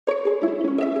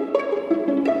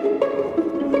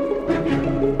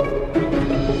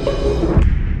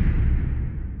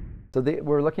So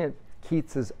we're looking at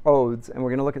Keats's odes, and we're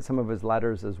going to look at some of his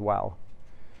letters as well.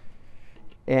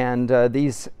 And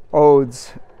these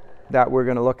odes that we're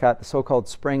going to look at, the so-called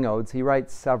spring odes, he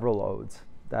writes several odes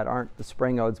that aren't the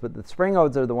spring odes, but the spring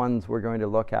odes are the ones we're going to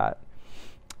look at,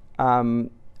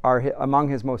 are among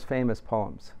his most famous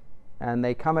poems. And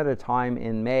they come at a time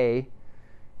in May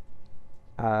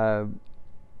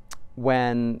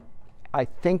when I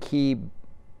think he's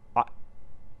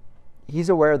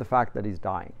aware of the fact that he's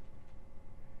dying,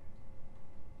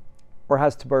 or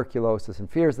has tuberculosis and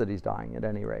fears that he's dying at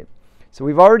any rate. So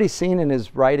we've already seen in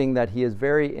his writing that he is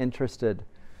very interested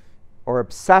or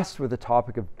obsessed with the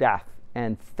topic of death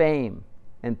and fame,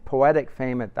 and poetic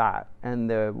fame at that, and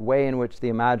the way in which the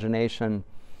imagination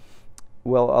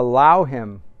will allow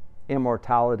him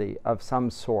immortality of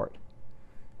some sort.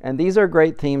 And these are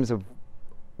great themes of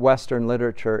Western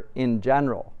literature in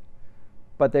general,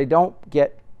 but they don't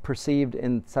get perceived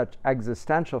in such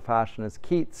existential fashion as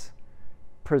Keats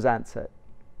presents it.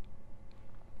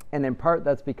 And in part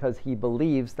that's because he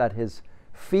believes that his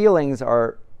feelings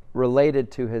are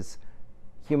related to his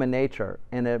human nature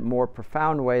in a more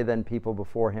profound way than people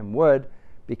before him would,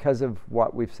 because of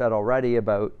what we've said already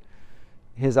about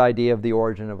his idea of the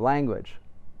origin of language,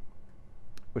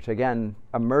 which again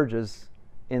emerges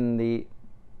in the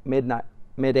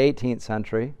mid-18th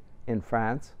century in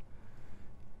France.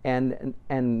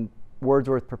 And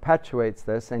Wordsworth perpetuates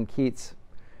this, and Keats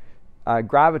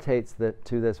gravitates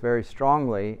to this very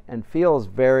strongly and feels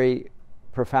very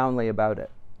profoundly about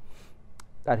it.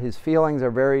 That his feelings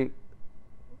are very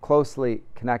closely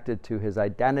connected to his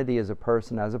identity as a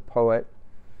person, as a poet,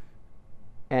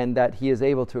 and that he is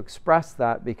able to express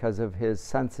that because of his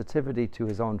sensitivity to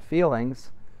his own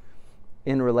feelings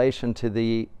in relation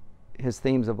to his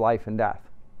themes of life and death.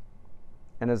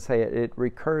 And as I say, it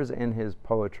recurs in his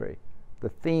poetry. The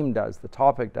theme does, the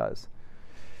topic does.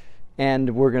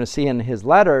 And we're going to see in his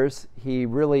letters, he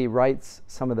really writes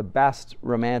some of the best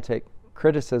romantic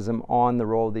criticism on the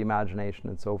role of the imagination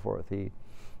and so forth. He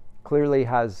clearly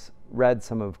has read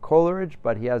some of Coleridge,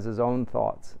 but he has his own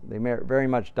thoughts. They very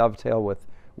much dovetail with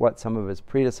what some of his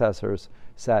predecessors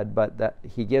said, but that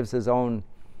he gives his own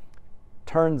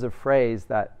turns of phrase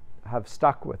that have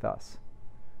stuck with us.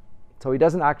 So he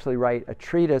doesn't actually write a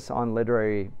treatise on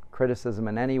literary criticism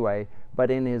in any way, but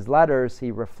in his letters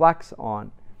he reflects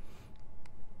on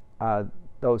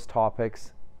those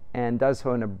topics and does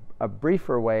so in a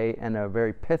briefer way and a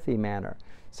very pithy manner.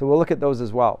 So we'll look at those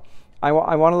as well. I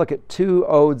want to look at two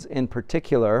odes in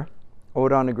particular,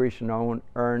 Ode on a Grecian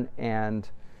Urn and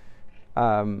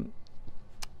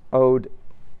Ode,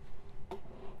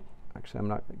 actually I'm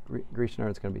not, Grecian Urn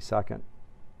is going to be second.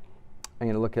 I'm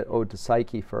going to look at Ode to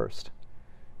Psyche first.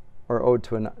 Or Ode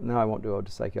to no, I won't do Ode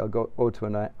to Psyche. I'll go Ode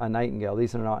to a Nightingale.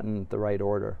 These are not in the right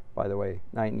order, by the way.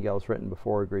 Nightingale is written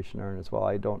before Grecian Urn as well.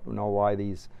 I don't know why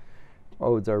these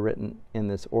odes are written in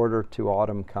this order. To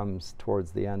Autumn comes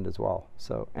towards the end as well.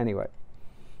 So anyway,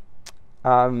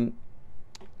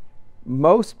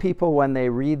 most people, when they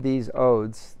read these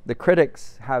odes, the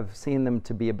critics have seen them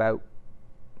to be about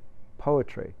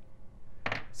poetry.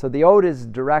 So the ode is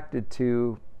directed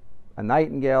to a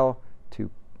nightingale, to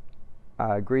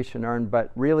Grecian Urn,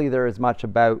 but really there is much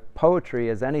about poetry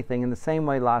as anything, in the same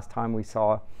way last time we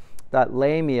saw that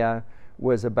Lamia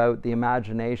was about the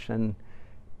imagination,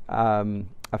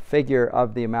 a figure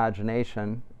of the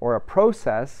imagination, or a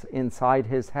process inside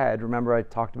his head. Remember I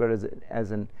talked about it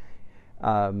as a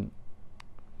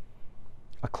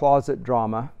closet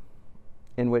drama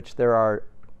in which there are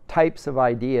types of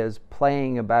ideas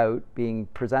playing about, being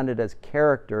presented as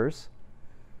characters.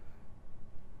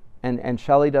 And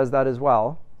Shelley does that as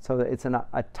well. So that it's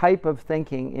a type of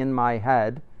thinking in my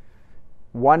head.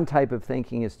 One type of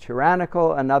thinking is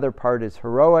tyrannical, another part is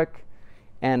heroic,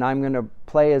 and I'm going to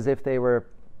play as if they were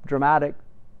dramatic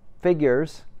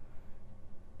figures.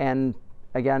 And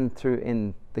again,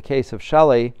 in the case of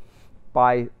Shelley,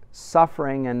 by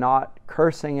suffering and not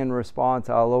cursing in response,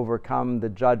 I'll overcome the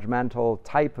judgmental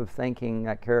type of thinking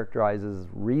that characterizes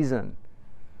reason.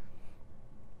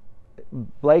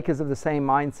 Blake is of the same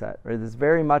mindset. Right? There's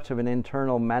very much of an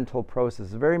internal mental process.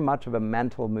 It's very much of a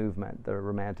mental movement, the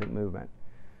Romantic movement.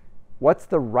 What's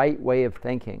the right way of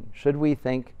thinking? Should we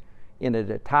think in a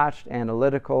detached,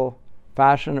 analytical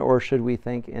fashion, or should we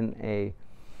think in a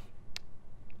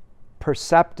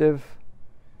perceptive,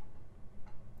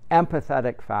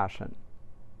 empathetic fashion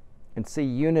and see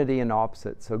unity and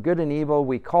opposites? So good and evil,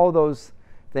 we call those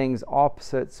things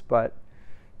opposites, but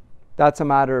that's a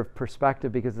matter of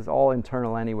perspective because it's all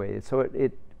internal anyway. So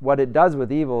what it does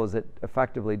with evil is it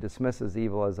effectively dismisses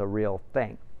evil as a real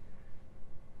thing.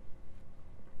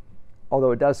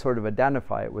 although it does sort of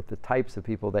identify it with the types of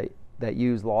people that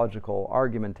use logical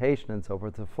argumentation and so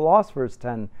forth. The philosophers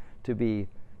tend to be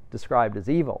described as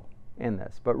evil in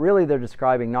this, but really they're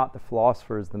describing not the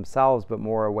philosophers themselves, but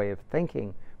more a way of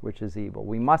thinking which is evil.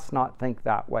 We must not think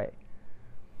that way.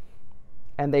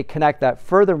 And they connect that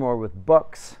furthermore with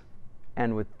books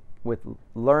and with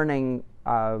learning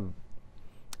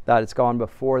that it's gone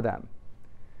before them.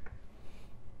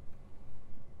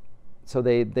 So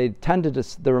they tend to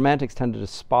the Romantics tend to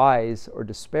despise or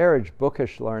disparage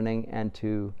bookish learning and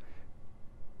to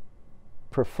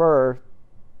prefer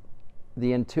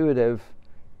the intuitive,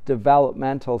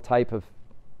 developmental type of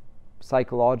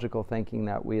psychological thinking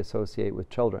that we associate with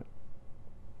children.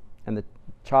 And the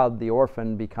child, the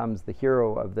orphan, becomes the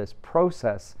hero of this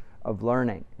process of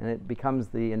learning, and it becomes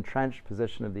the entrenched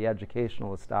position of the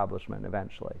educational establishment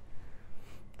eventually.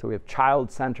 So we have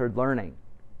child-centered learning.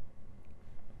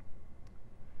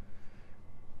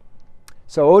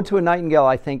 So Ode to a Nightingale,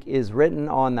 I think, is written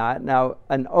on that. Now,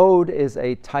 an ode is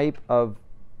a type of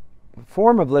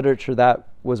form of literature that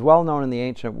was well known in the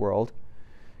ancient world,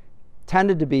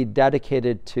 tended to be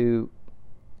dedicated to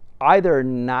either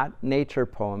nature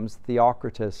poems.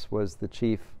 Theocritus was the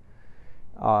chief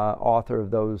author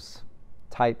of those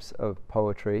types of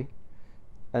poetry.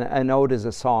 An ode is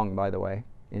a song, by the way,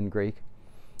 in Greek.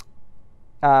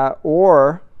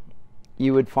 Or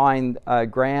you would find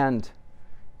grand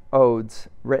odes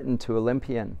written to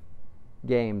Olympian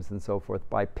games and so forth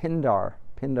by Pindar.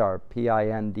 Pindar,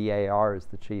 P-I-N-D-A-R, is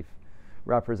the chief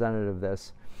representative of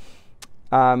this.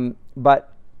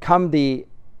 But come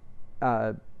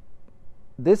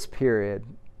this period,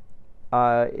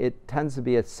 it tends to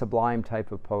be a sublime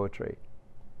type of poetry.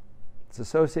 It's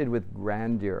associated with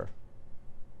grandeur.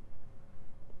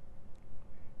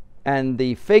 And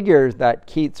the figures that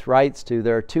Keats writes to,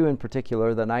 there are two in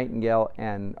particular, the Nightingale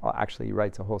and, actually he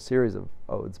writes a whole series of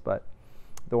odes, but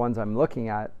the ones I'm looking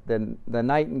at, the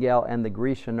Nightingale and the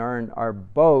Grecian Urn are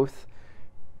both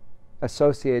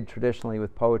associated traditionally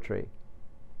with poetry.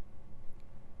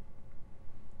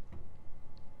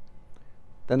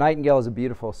 The nightingale is a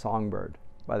beautiful songbird,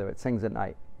 by the way. It sings at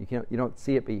night. You don't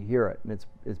see it, but you hear it, and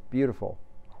it's beautiful.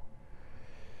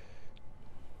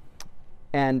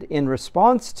 And in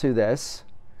response to this,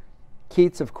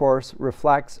 Keats, of course,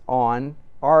 reflects on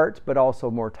art, but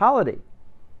also mortality.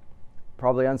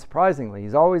 Probably unsurprisingly,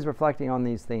 he's always reflecting on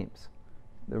these themes.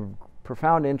 They're of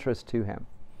profound interest to him.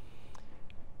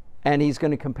 And he's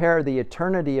going to compare the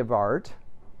eternity of art,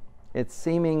 its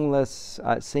seeming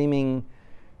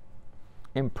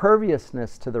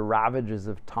imperviousness to the ravages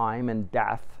of time and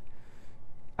death,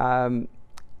 and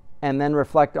then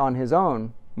reflect on his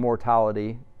own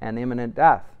mortality and imminent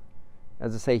death.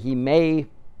 As I say, he may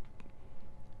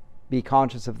be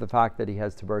conscious of the fact that he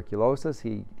has tuberculosis.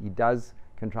 He does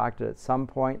contract it at some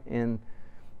point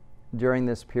during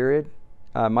this period.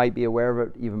 Might be aware of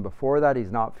it even before that.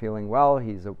 He's not feeling well.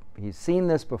 He's seen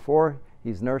this before.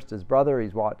 He's nursed his brother.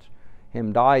 He's watched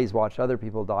him die. He's watched other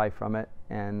people die from it,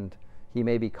 and he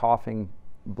may be coughing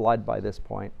blood by this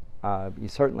point. He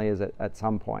certainly is at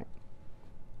some point.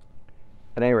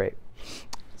 At any rate,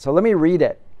 so let me read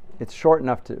it. It's short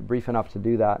enough, brief enough to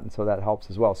do that, and so that helps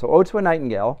as well. So, Ode to a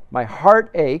Nightingale. My heart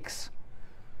aches,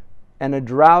 and a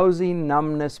drowsy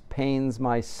numbness pains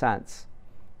my sense,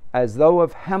 as though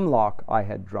of hemlock I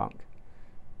had drunk,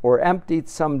 or emptied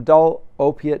some dull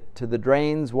opiate to the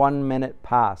drains 1 minute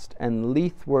past, and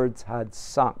leathwards had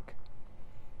sunk.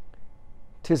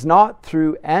 'Tis not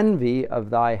through envy of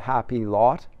thy happy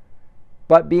lot,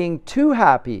 but being too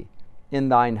happy in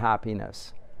thine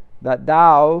happiness, that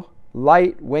thou,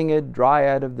 light-winged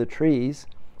dryad of the trees,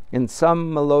 in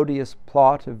some melodious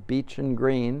plot of beech and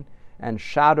green, and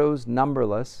shadows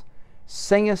numberless,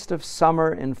 singest of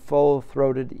summer in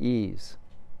full-throated ease.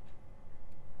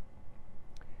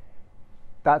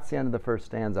 That's the end of the first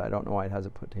stanza. I don't know why it has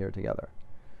it put here together.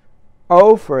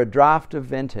 Oh, for a draught of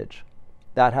vintage,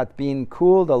 that hath been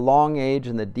cooled a long age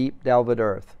in the deep delved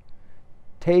earth,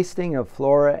 tasting of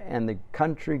flora and the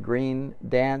country green,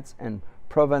 dance and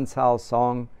Provençal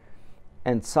song,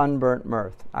 and sunburnt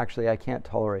mirth. Actually, I can't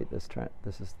tolerate this trend.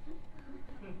 This is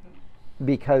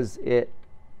because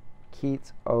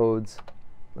Keats Odes.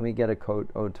 Let me get a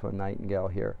Ode to a Nightingale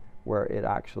here, where it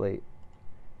actually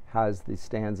has the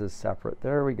stanzas separate.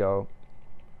 There we go.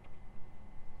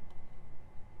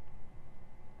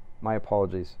 My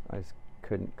apologies. I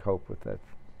couldn't cope with that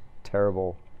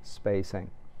terrible spacing.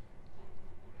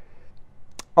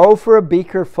 Oh, for a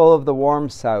beaker full of the warm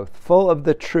south, full of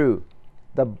the true,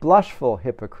 the blushful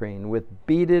Hippocrene, with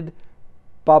beaded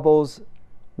bubbles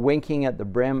winking at the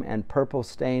brim and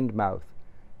purple-stained mouth,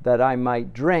 that I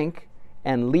might drink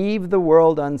and leave the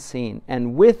world unseen,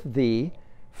 and with thee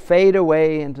fade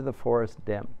away into the forest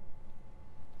dim.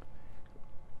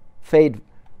 Fade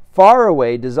far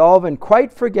away, dissolve, and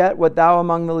quite forget what thou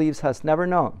among the leaves hast never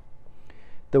known.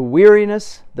 The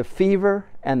weariness, the fever,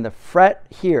 and the fret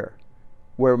here,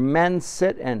 where men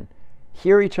sit and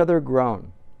hear each other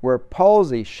groan, where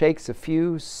palsy shakes a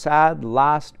few sad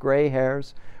last gray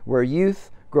hairs, where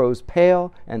youth grows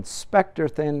pale and spectre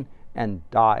thin and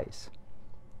dies,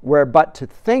 where but to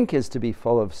think is to be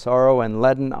full of sorrow and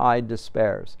leaden-eyed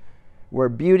despairs, where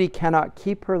beauty cannot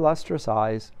keep her lustrous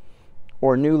eyes,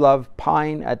 or new love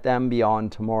pine at them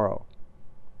beyond tomorrow.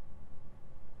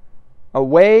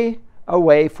 Away,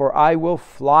 away, for I will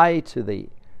fly to thee,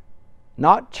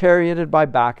 not charioted by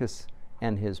Bacchus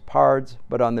and his pards,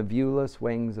 but on the viewless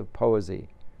wings of poesy.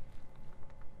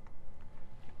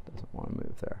 Doesn't want to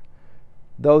move there.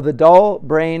 Though the dull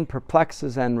brain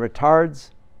perplexes and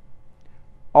retards,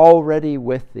 already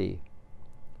with thee.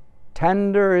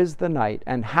 Tender is the night,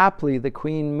 and haply the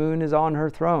queen moon is on her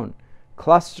throne,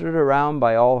 clustered around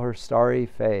by all her starry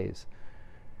fays.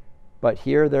 But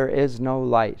here there is no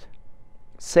light,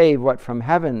 save what from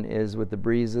heaven is with the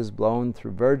breezes blown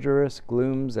through verdurous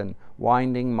glooms and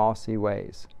winding mossy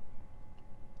ways.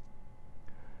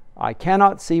 I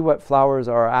cannot see what flowers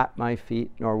are at my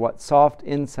feet, nor what soft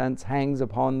incense hangs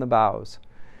upon the boughs,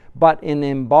 but in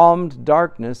embalmed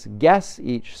darkness guess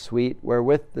each sweet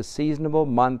wherewith the seasonable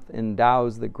month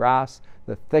endows the grass,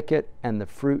 the thicket, and the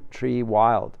fruit tree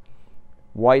wild,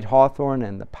 white hawthorn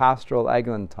and the pastoral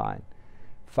eglantine,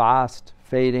 fast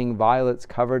fading violets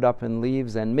covered up in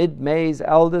leaves, and mid-May's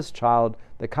eldest child,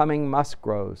 the coming musk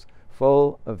rose,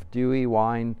 full of dewy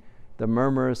wine, the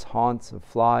murmurous haunts of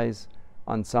flies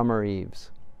on summer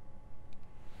eves.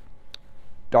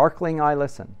 Darkling I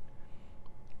listen,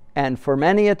 and for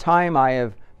many a time I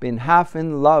have been half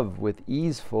in love with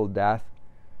easeful death,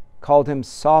 called him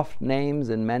soft names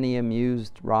in many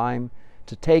amused rhyme,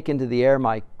 to take into the air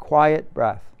my quiet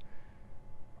breath.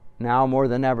 Now more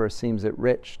than ever seems it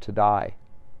rich to die,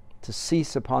 to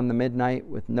cease upon the midnight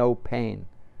with no pain,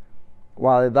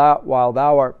 while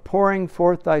thou art pouring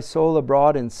forth thy soul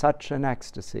abroad in such an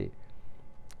ecstasy.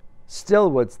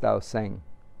 Still wouldst thou sing,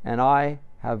 and I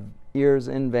have ears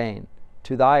in vain,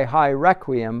 to thy high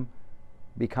requiem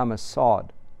become a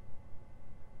sod.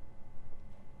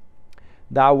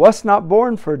 Thou wast not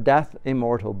born for death,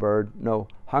 immortal bird, no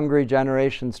hungry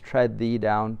generations tread thee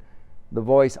down. The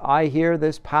voice I hear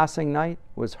this passing night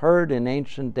was heard in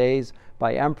ancient days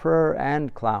by emperor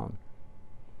and clown.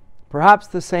 Perhaps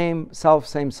the same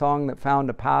song that found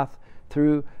a path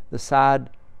through the sad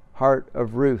heart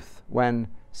of Ruth, when,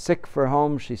 sick for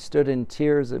home, she stood in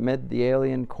tears amid the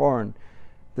alien corn,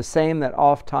 the same that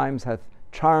oft times hath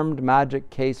charmed magic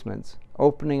casements,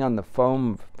 opening on the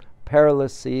foam of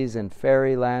perilous seas in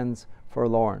fairy lands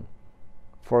forlorn.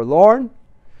 Forlorn?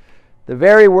 The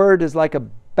very word is like a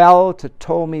bell to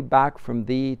toll me back from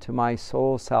thee to my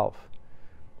sole self.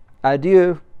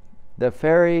 Adieu, the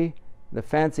fairy, the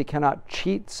fancy cannot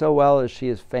cheat so well as she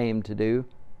is famed to do,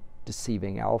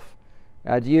 deceiving elf.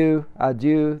 Adieu,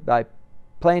 adieu, thy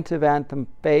plaintive anthem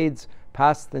fades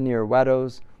past the near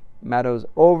meadows,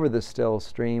 over the still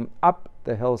stream, up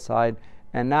the hillside,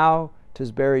 and now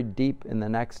 'tis buried deep in the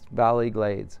next valley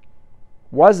glades.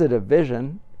 Was it a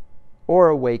vision or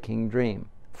a waking dream?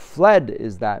 Fled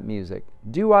is that music.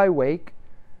 Do I wake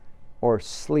or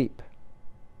sleep?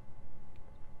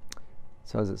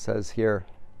 So as it says here,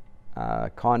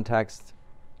 context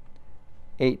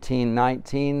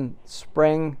 1819,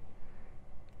 spring.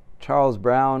 Charles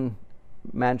Brown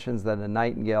mentions that a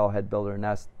nightingale had built her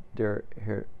nest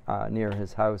near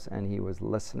his house, and he was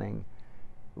listening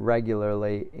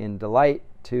regularly in delight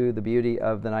to the beauty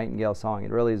of the nightingale song. It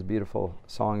really is a beautiful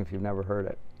song if you've never heard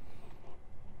it.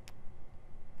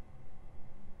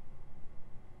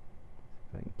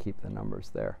 If I can keep the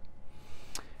numbers there.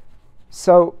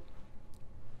 So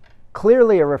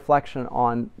clearly a reflection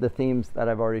on the themes that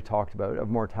I've already talked about of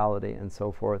mortality and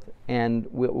so forth. And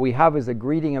what we have is a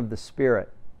greeting of the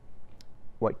spirit,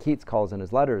 what Keats calls in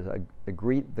his letters, the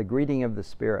greeting of the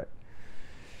spirit.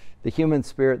 The human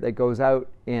spirit that goes out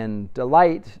in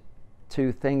delight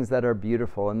to things that are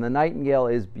beautiful. And the nightingale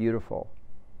is beautiful.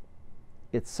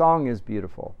 Its song is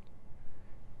beautiful.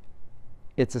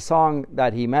 It's a song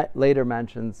that he later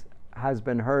mentions has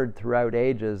been heard throughout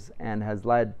ages and has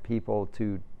led people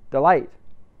to delight.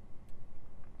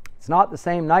 It's not the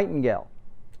same nightingale.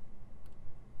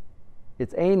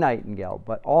 It's a nightingale,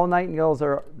 but all nightingales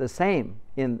are the same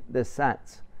in this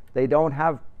sense. They don't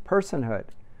have personhood.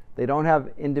 They don't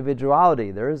have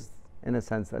individuality. There is, in a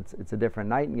sense, it's a different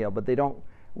nightingale, but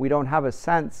we don't have a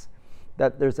sense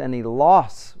that there's any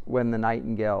loss when the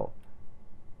nightingale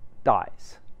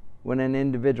dies. When an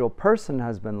individual person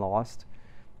has been lost,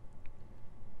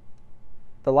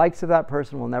 the likes of that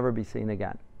person will never be seen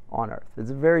again on earth. It's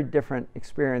a very different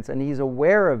experience, and he's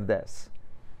aware of this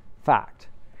fact,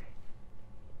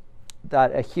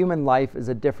 that a human life is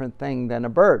a different thing than a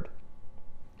bird.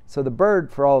 So the bird,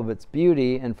 for all of its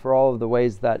beauty and for all of the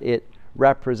ways that it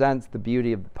represents the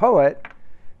beauty of the poet,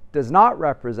 does not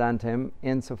represent him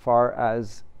insofar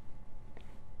as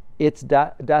its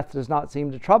death does not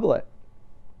seem to trouble it.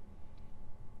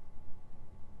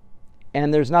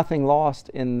 And there's nothing lost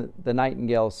in the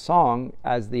nightingale's song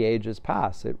as the ages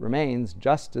pass. It remains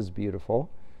just as beautiful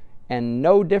and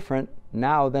no different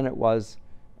now than it was,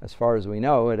 as far as we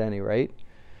know at any rate,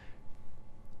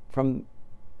 from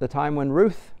the time when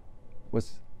Ruth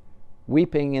was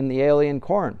weeping in the alien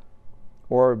corn,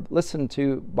 or listened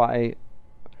to by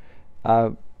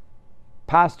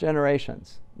past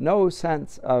generations. No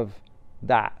sense of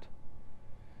that.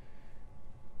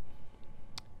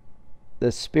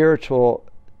 The spiritual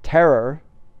terror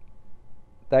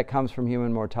that comes from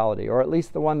human mortality, or at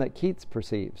least the one that Keats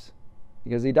perceives,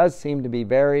 because he does seem to be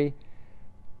very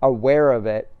aware of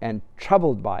it and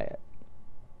troubled by it.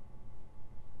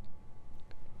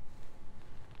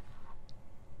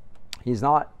 He's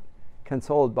not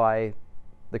consoled by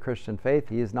the Christian faith.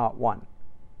 He is not one.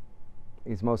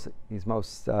 He's most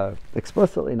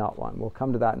explicitly not one. We'll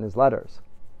come to that in his letters.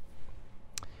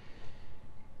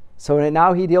 So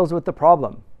now he deals with the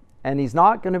problem. And he's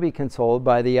not going to be consoled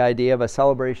by the idea of a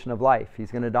celebration of life.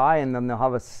 He's going to die and then they'll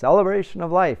have a celebration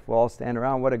of life. We'll all stand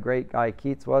around. What a great guy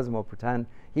Keats was, and we'll pretend.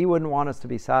 He wouldn't want us to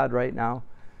be sad right now.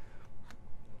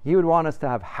 He would want us to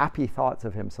have happy thoughts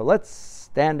of him. So let's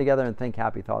stand together and think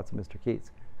happy thoughts of Mr.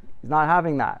 Keats. He's not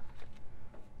having that.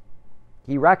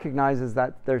 He recognizes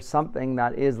that there's something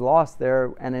that is lost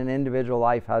there and an individual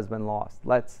life has been lost.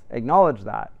 Let's acknowledge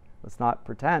that. Let's not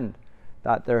pretend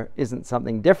that there isn't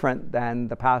something different than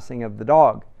the passing of the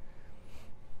dog.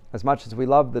 As much as we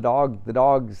love the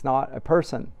dog's not a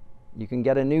person. You can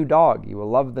get a new dog. You will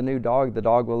love the new dog. The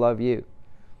dog will love you.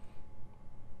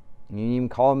 You can even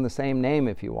call him the same name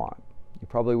if you want. You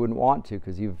probably wouldn't want to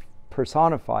because you've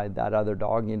personified that other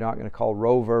dog and you're not going to call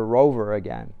Rover Rover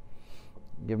again.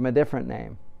 Give him a different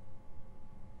name.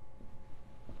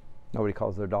 Nobody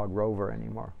calls their dog Rover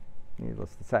anymore,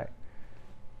 needless to say.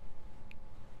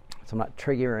 So I'm not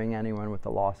triggering anyone with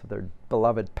the loss of their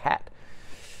beloved pet.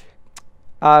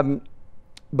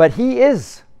 But he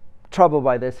is troubled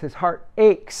by this. His heart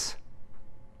aches.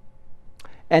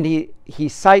 And he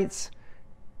cites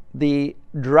the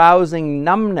drowsing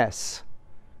numbness.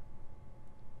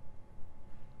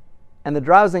 And the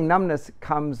drowsing numbness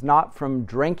comes not from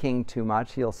drinking too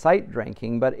much. He'll cite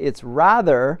drinking, but it's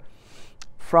rather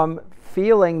from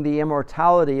feeling the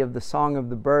immortality of the song of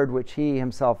the bird, which he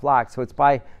himself lacks. So it's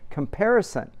by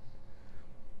comparison.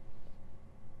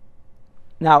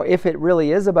 Now, if it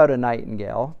really is about a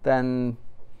nightingale, then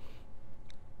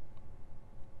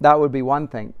that would be one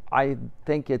thing. I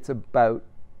think it's about,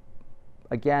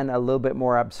 again, a little bit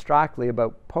more abstractly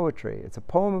about poetry. It's a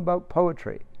poem about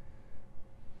poetry.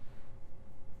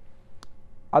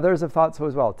 Others have thought so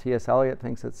as well. T.S. Eliot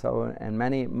thinks it's so, and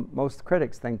most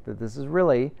critics think that this is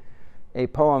really a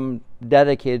poem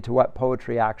dedicated to what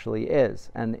poetry actually is.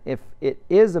 And if it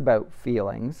is about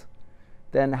feelings,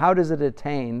 then how does it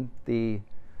attain the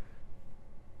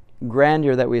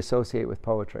grandeur that we associate with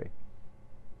poetry?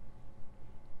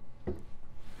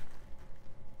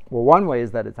 Well, one way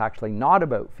is that it's actually not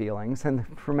about feelings, and the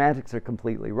romantics are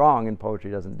completely wrong, and poetry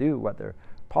doesn't do what they're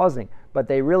positing. But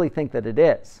they really think that it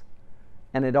is.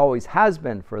 And it always has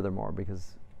been, furthermore,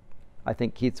 because I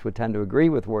think Keats would tend to agree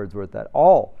with Wordsworth that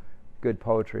all good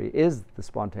poetry is the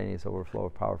spontaneous overflow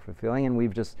of powerful feeling, and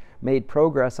we've just made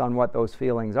progress on what those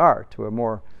feelings are to a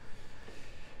more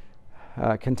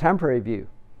contemporary view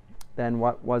than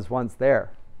what was once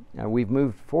there. And we've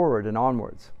moved forward and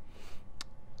onwards.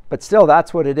 But still,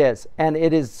 that's what it is. And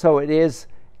it is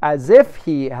as if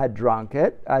he had drunk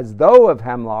it, as though of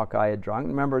hemlock I had drunk.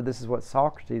 Remember, this is what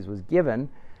Socrates was given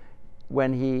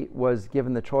when he was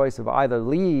given the choice of either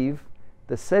leave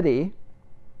the city,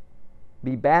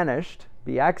 be banished,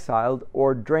 be exiled,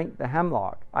 or drink the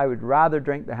hemlock. I would rather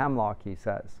drink the hemlock, he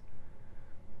says.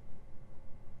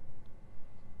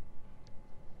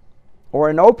 Or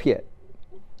an opiate.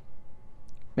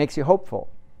 Makes you hopeful.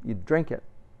 You drink it.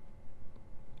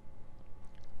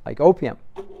 Like opium.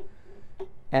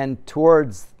 And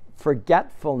towards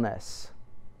forgetfulness.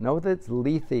 Note that it's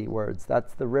Lethe words.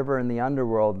 That's the river in the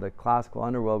underworld, the classical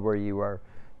underworld, where you are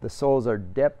the souls are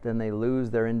dipped and they lose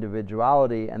their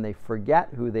individuality and they forget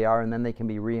who they are, and then they can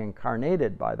be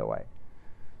reincarnated, by the way.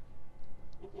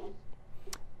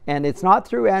 And it's not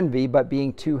through envy, but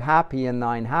being too happy in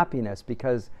thine happiness,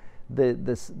 because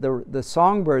the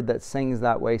songbird that sings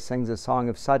that way sings a song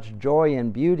of such joy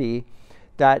and beauty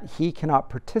that he cannot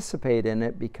participate in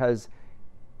it because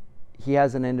he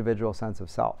has an individual sense of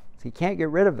self. So he can't get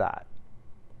rid of that.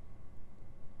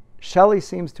 Shelley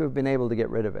seems to have been able to get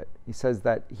rid of it. He says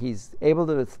that he's able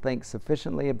to think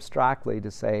sufficiently abstractly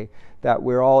to say that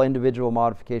we're all individual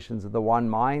modifications of the one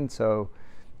mind, so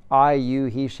I, you,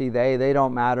 he, she, they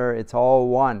don't matter, it's all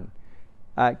one.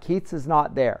 Keats is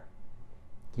not there.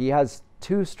 He has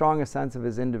too strong a sense of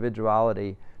his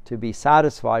individuality to be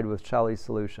satisfied with Shelley's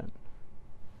solution.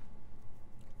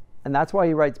 And that's why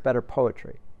he writes better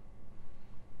poetry.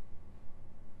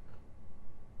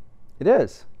 It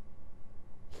is.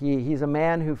 He's a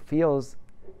man who feels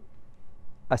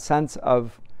a sense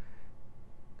of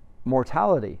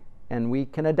mortality, and we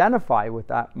can identify with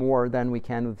that more than we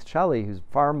can with Shelley, who's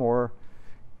far more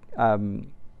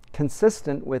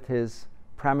consistent with his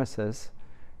premises,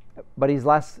 but he's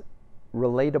less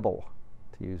relatable,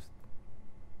 to use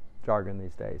jargon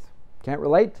these days. Can't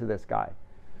relate to this guy.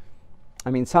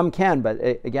 I mean, some can, but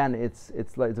again, it's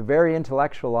a very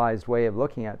intellectualized way of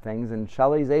looking at things, and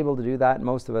Shelley's able to do that, and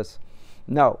most of us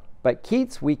no. But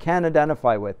Keats we can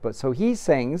identify with. But so he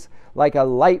sings like a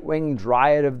light-winged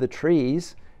dryad of the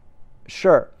trees,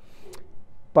 sure.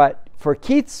 But for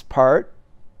Keats' part,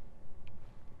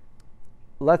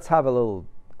 let's have a little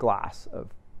glass of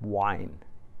wine.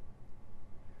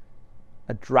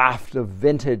 A draught of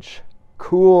vintage,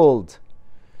 cooled,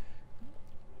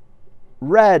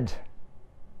 red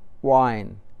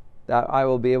wine that I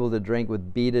will be able to drink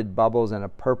with beaded bubbles and a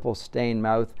purple stained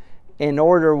mouth, in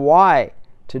order why?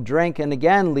 To drink and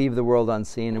again leave the world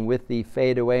unseen, and with thee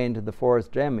fade away into the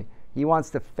forest dim. He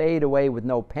wants to fade away with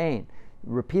no pain.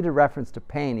 Repeated reference to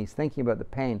pain. He's thinking about the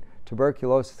pain.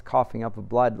 Tuberculosis, coughing up of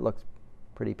blood, looks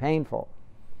pretty painful.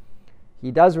 He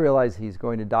does realize he's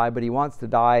going to die, but he wants to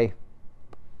die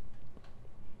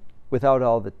without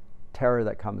all the terror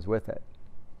that comes with it.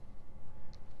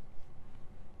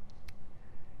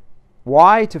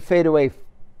 Why? To fade away,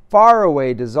 far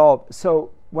away, dissolve.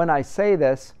 So when I say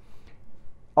this,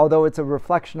 although it's a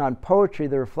reflection on poetry,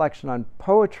 the reflection on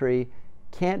poetry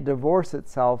can't divorce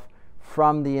itself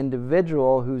from the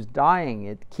individual who's dying.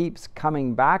 It keeps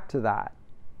coming back to that.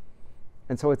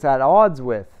 And so it's at odds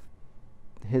with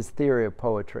his theory of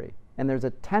poetry. And there's a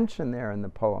tension there in the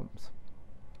poems,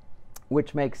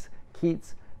 which makes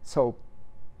Keats so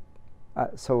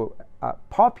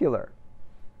popular,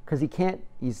 because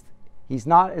he's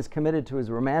not as committed to his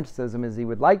romanticism as he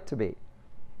would like to be.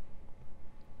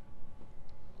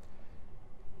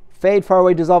 Fade, far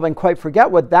away, dissolve, and quite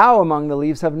forget what thou among the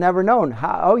leaves have never known.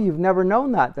 How? Oh, you've never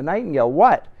known that, the nightingale.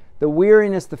 What? The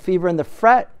weariness, the fever, and the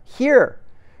fret. Here,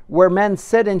 where men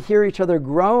sit and hear each other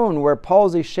groan, where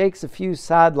palsy shakes a few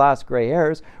sad last gray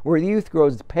hairs, where youth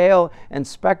grows pale and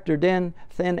spectred in,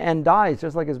 thin, and dies,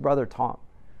 just like his brother Tom.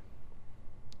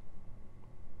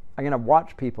 I'm going to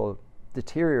watch people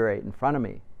deteriorate in front of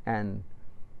me and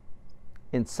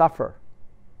suffer.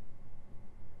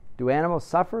 Do animals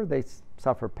suffer? They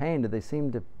suffer pain. Do they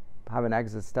seem to have an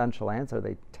existential answer? Are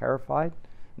they terrified?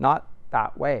 Not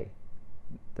that way.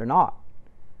 They're not.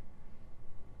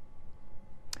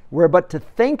 Where but to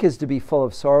think is to be full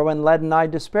of sorrow, and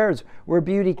leaden-eyed despairs, where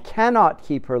beauty cannot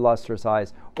keep her lustrous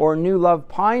eyes, or new love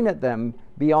pine at them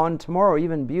beyond tomorrow.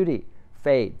 Even beauty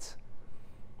fades.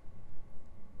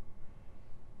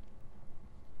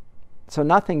 So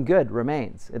nothing good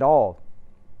remains. It all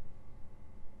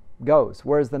goes.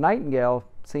 Whereas the nightingale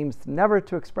seems never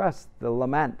to express the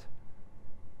lament.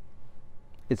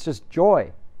 It's just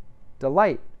joy,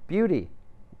 delight, beauty.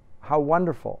 How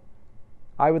wonderful.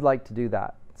 I would like to do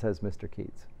that, says Mr.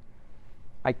 Keats.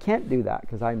 I can't do that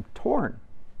because I'm torn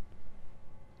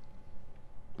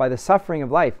by the suffering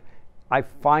of life. I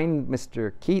find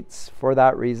Mr. Keats, for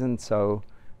that reason, so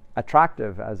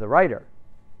attractive as a writer.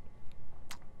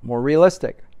 More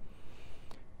realistic.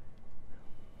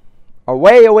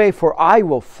 Away, away, for I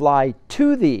will fly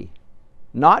to thee,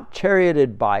 not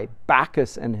charioted by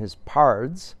Bacchus and his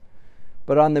pards,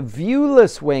 but on the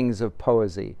viewless wings of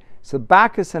poesy. So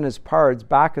Bacchus and his pards,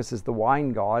 Bacchus is the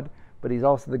wine god, but he's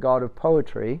also the god of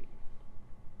poetry.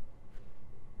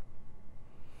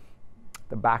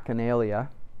 The Bacchanalia.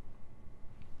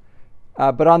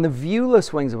 But on the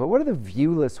viewless wings of it, what are the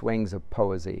viewless wings of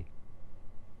poesy?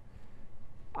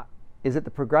 Is it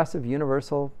the progressive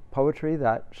universal poetry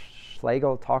that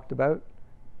Schlegel talked about?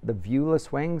 The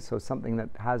viewless wings, so something that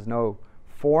has no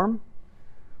form?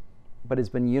 but has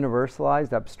been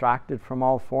universalized, abstracted from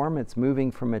all form. It's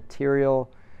moving from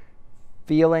material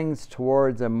feelings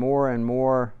towards a more and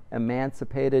more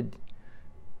emancipated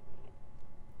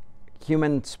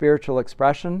human spiritual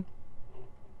expression.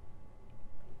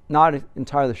 Not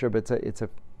entirely sure, but it's a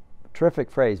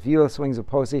terrific phrase. Viewless wings of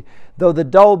poesy. Though the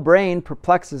dull brain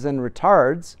perplexes and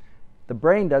retards, the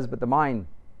brain does, but the mind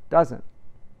doesn't.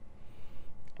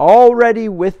 Already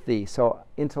with thee. So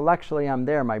intellectually I'm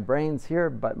there. My brain's here,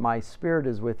 but my spirit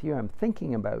is with you. I'm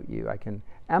thinking about you. I can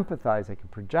empathize. I can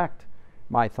project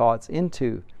my thoughts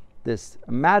into this.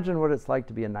 Imagine what it's like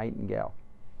to be a nightingale.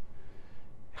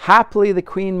 Happily the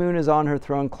queen moon is on her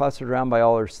throne, clustered around by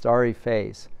all her starry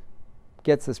fays.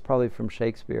 Gets this probably from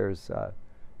Shakespeare's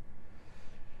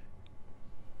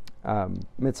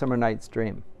Midsummer Night's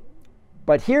Dream.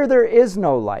 But here there is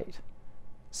no light,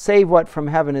 save what from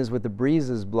heaven is with the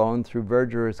breezes blown through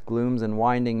verdurous glooms and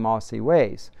winding mossy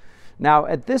ways. Now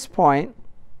at this point,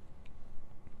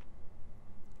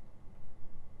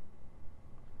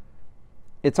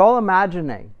 it's all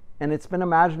imagining, and it's been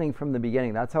imagining from the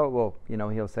beginning. That's how it will,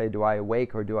 he'll say, do I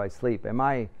awake or do I sleep? Am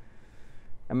I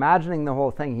imagining the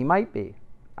whole thing? He might be,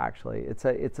 actually. It's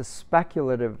a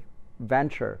speculative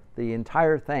venture, the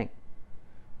entire thing.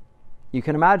 You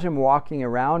can imagine walking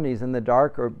around, he's in the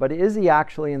dark, but is he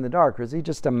actually in the dark? Or is he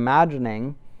just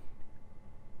imagining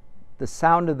the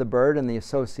sound of the bird and the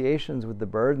associations with the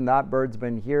bird, and that bird's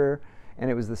been here,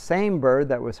 and it was the same bird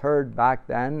that was heard back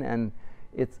then, and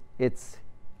it's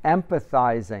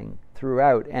empathizing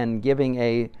throughout and giving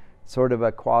a sort of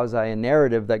a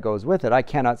quasi-narrative that goes with it. I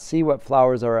cannot see what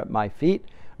flowers are at my feet,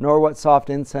 nor what soft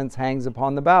incense hangs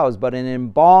upon the boughs, but in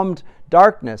embalmed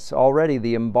darkness, already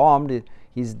the embalmed,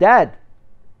 he's dead.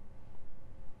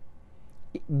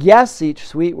 Yes, each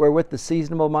sweet wherewith the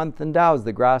seasonable month endows,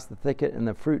 the grass, the thicket, and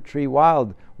the fruit tree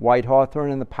wild, white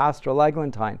hawthorn and the pastoral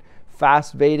eglantine,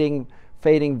 fast fading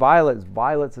violets.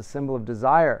 Violets, a symbol of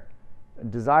desire, a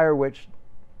desire which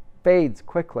fades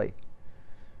quickly.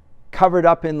 Covered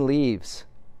up in leaves,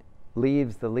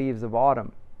 the leaves of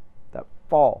autumn that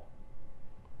fall.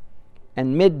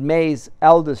 And mid-May's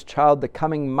eldest child, the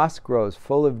coming musk rose,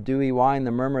 full of dewy wine,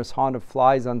 the murmurous haunt of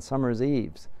flies on summer's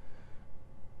eves.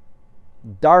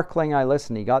 Darkling I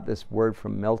listen. He got this word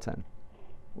from Milton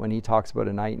when he talks about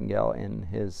a nightingale in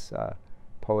his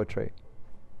poetry.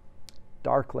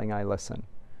 Darkling I listen.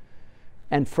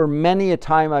 And for many a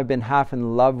time I've been half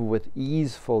in love with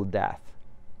easeful death.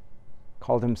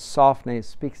 Called him soft name,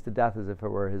 speaks to death as if it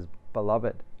were his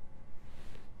beloved.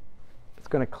 It's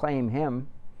going to claim him.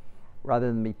 Rather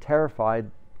than be terrified,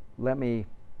 let me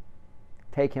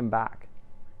take him back.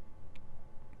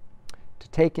 To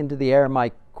take into the air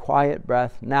my quiet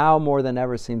breath, now more than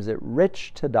ever seems it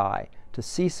rich to die, to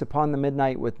cease upon the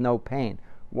midnight with no pain.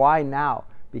 Why now?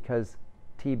 Because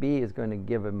TB is going to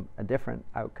give him a different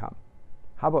outcome.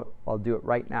 How about I'll do it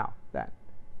right now then?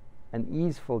 An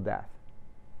easeful death.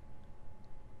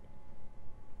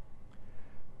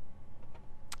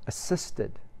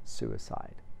 Assisted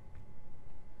suicide.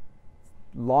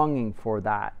 Longing for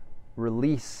that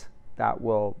release that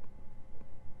will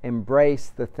embrace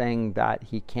the thing that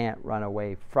he can't run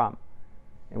away from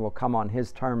and will come on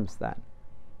his terms then.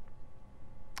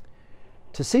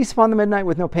 To cease upon the midnight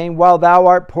with no pain while thou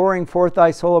art pouring forth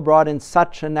thy soul abroad in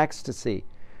such an ecstasy.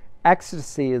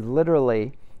 Ecstasy is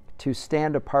literally to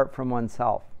stand apart from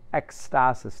oneself.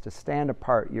 Ecstasis, to stand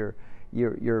apart. You're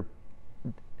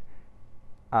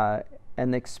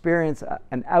an experience,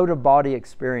 an out-of-body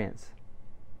experience.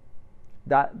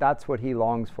 That's what he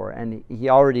longs for, and he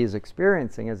already is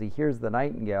experiencing as he hears the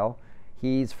nightingale.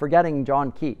 He's forgetting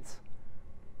John Keats.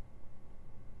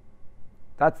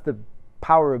 That's the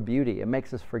power of beauty. It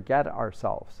makes us forget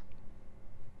ourselves,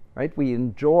 right? We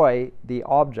enjoy the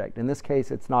object. In this case,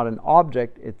 it's not an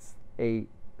object, it's a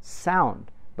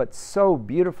sound, but so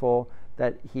beautiful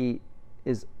that he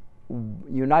is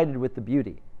united with the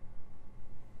beauty.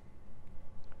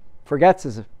 Forgets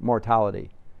his mortality.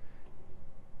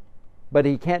 But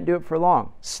he can't do it for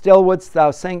long. Still wouldst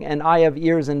thou sing, and I have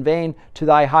ears in vain, to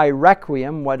thy high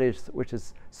requiem, which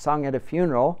is sung at a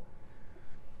funeral,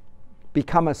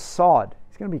 become a sod.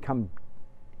 He's going to become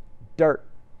dirt.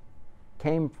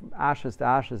 Came from ashes to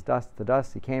ashes, dust to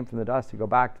dust. He came from the dust, he go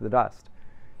back to the dust.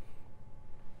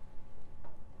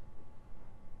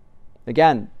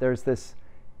 Again, there's this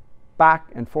back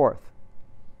and forth.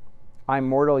 I'm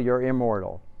mortal, you're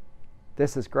immortal.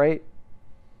 This is great,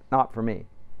 not for me.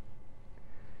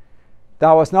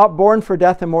 Thou wast not born for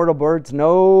death, immortal birds.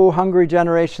 No hungry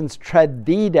generations tread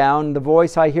thee down. The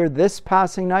voice I hear this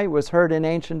passing night was heard in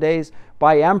ancient days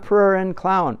by emperor and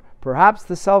clown. Perhaps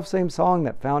the selfsame song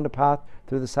that found a path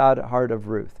through the sad heart of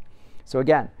Ruth. So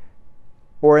again,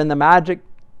 or in the magic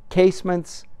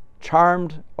casements,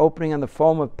 charmed, opening on the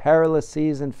foam of perilous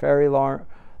seas and fairy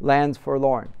lands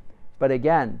forlorn. But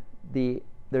again, the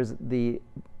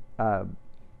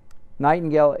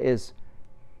nightingale is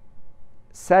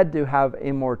said to have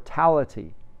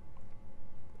immortality,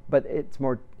 but its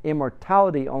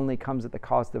immortality only comes at the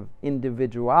cost of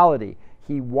individuality.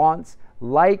 He wants,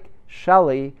 like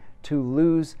Shelley, to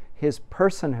lose his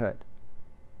personhood.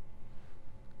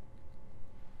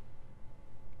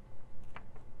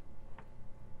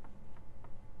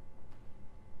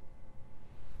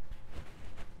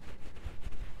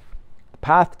 The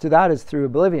path to that is through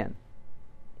oblivion,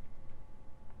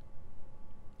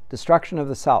 destruction of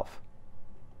the self.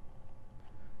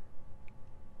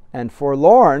 And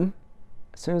forlorn,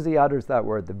 as soon as he utters that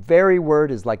word, the very word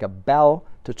is like a bell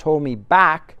to toll me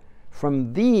back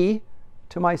from thee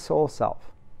to my soul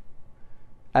self.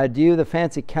 Adieu, the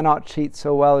fancy cannot cheat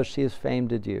so well as she is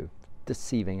famed. Adieu,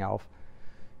 deceiving elf.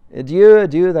 Adieu,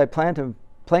 adieu, thy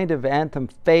plaintive anthem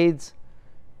fades,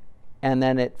 and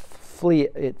then it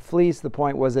flees to the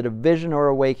point. Was it a vision or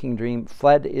a waking dream?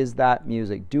 Fled is that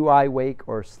music. Do I wake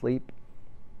or sleep?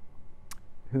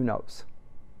 Who knows?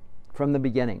 From the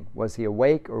beginning, was he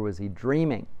awake or was he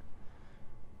dreaming?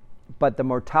 But the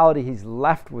mortality, he's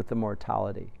left with the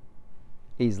mortality.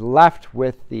 He's left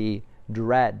with the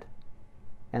dread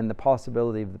and the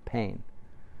possibility of the pain.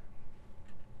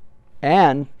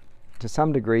 And, to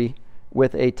some degree,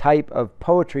 with a type of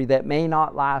poetry that may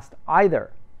not last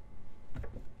either.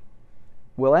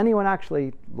 Will anyone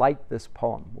actually like this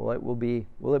poem? Will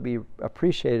it be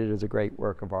appreciated as a great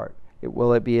work of art?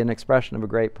 Will it be an expression of a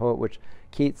great poet, which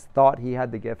Keats thought he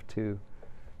had the gift to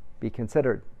be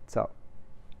considered so?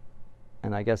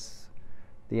 And I guess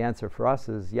the answer for us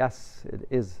is yes, it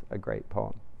is a great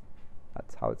poem.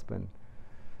 That's how it's been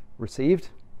received.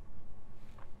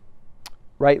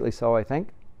 Rightly so, I think.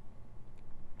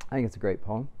 I think it's a great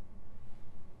poem.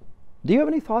 Do you have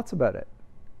any thoughts about it?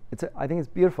 I think it's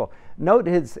beautiful. Note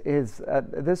his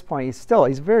at this point, he's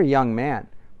a very young man,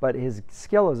 but his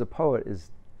skill as a poet is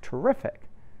terrific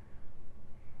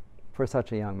for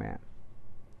such a young man.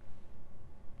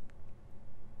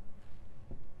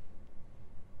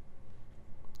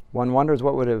 One wonders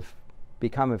what would have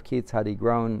become of Keats had he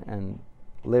grown and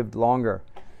lived longer.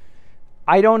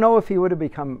 I don't know if he would have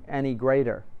become any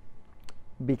greater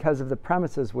because of the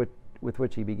premises with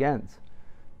which he begins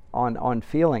on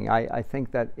feeling. I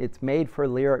think that it's made for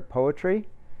lyric poetry,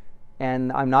 and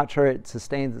I'm not sure it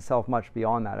sustains itself much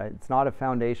beyond that. It's not a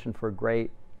foundation for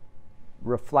great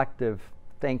reflective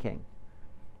thinking.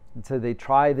 And so they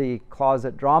try the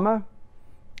closet drama,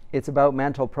 it's about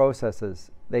mental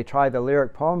processes. They try the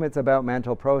lyric poem, it's about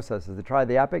mental processes. They try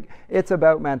the epic, it's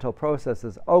about mental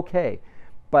processes. Okay,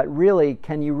 but really,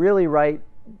 can you really write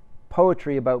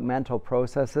poetry about mental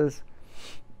processes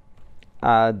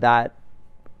that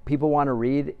people want to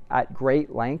read at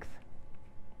great length?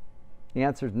 The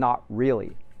answer is not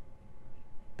really.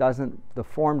 The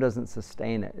form doesn't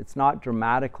sustain it. It's not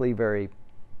dramatically very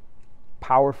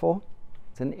powerful.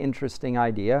 It's an interesting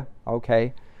idea,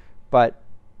 okay, but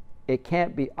it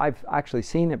can't be. I've actually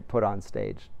seen it put on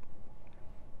stage,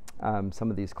 some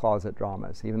of these closet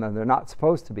dramas, even though they're not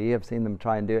supposed to be. I've seen them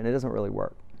try and do it, and it doesn't really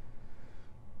work,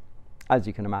 as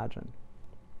you can imagine.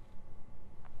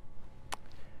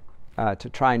 To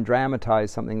try and dramatize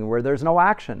something where there's no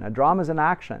action. A drama is an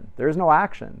action. There's no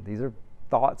action. These are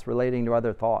thoughts relating to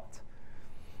other thoughts.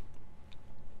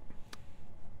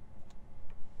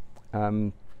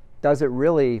 Does it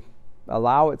really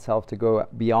allow itself to go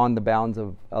beyond the bounds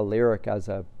of a lyric as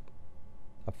a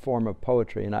form of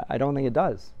poetry? And I don't think it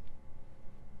does.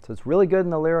 So it's really good in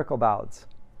the lyrical ballads.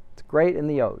 It's great in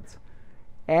the odes.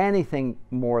 Anything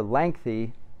more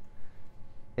lengthy,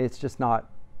 it's just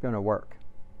not going to work.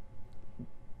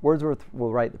 Wordsworth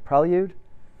will write the prelude.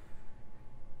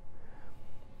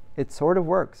 It sort of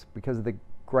works because of the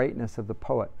greatness of the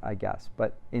poet, I guess.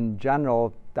 But in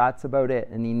general, that's about it.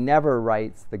 And he never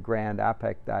writes the grand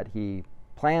epic that he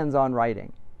plans on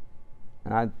writing.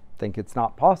 And I think it's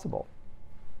not possible.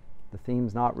 The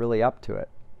theme's not really up to it.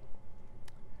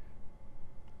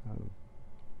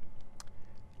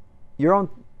 Your own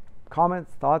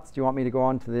comments, thoughts? Do you want me to go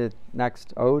on to the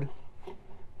next ode?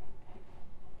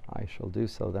 I shall do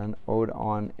so then. Ode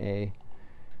on a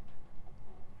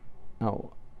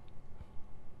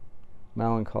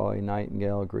melancholy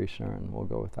Nightingale, Grecian Urn. We'll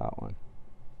go with that one.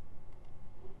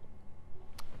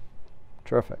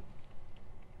 Terrific.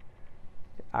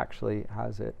 It actually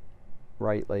has it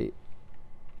rightly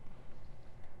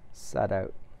set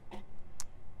out.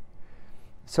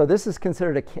 So this is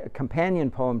considered a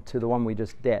companion poem to the one we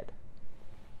just did.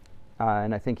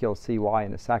 and I think you'll see why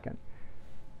in a second.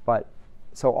 But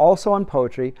so also on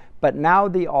poetry, but now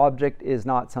the object is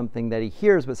not something that he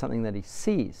hears, but something that he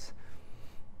sees.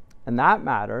 And that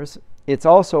matters. It's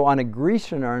also on a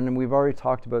Grecian urn, and we've already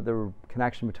talked about the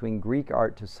connection between Greek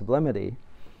art to sublimity.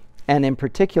 And in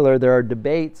particular, there are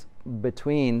debates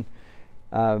between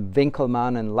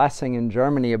Winkelmann and Lessing in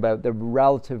Germany about the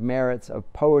relative merits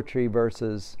of poetry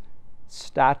versus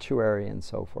statuary and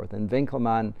so forth. And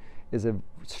Winkelmann is a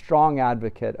strong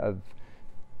advocate of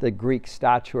the Greek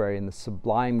statuary and the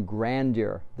sublime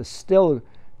grandeur. The still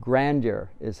grandeur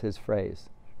is his phrase.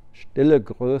 Stille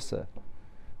Größe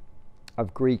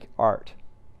of Greek art.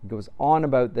 He goes on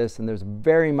about this, and there's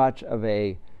very much of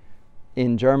a,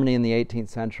 in Germany in the 18th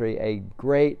century, a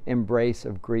great embrace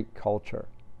of Greek culture.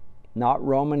 Not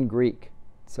Roman Greek.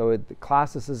 So the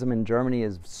classicism in Germany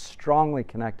is strongly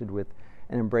connected with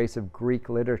an embrace of Greek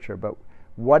literature. But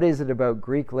what is it about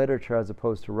Greek literature as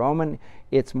opposed to Roman?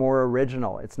 It's more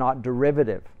original. It's not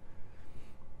derivative.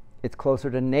 It's closer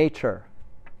to nature.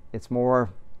 It's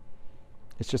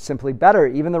just simply better.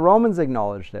 Even the Romans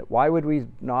acknowledged it. Why would we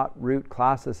not root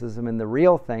classicism in the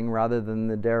real thing rather than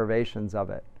the derivations of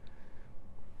it?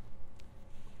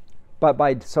 But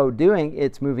by so doing,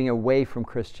 it's moving away from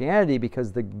Christianity,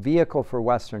 because the vehicle for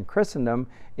Western Christendom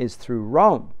is through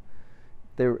Rome.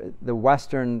 The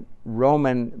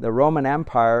Roman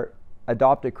Empire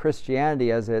adopted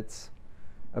Christianity as its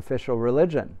official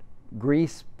religion.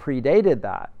 Greece predated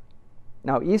that.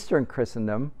 Now, Eastern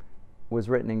Christendom was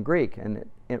written in Greek and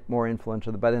it more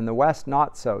influential, but in the West,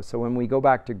 not so. So when we go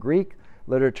back to Greek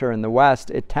literature in the West,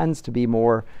 it tends to be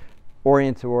more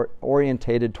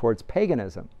orientated towards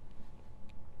paganism.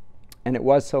 And it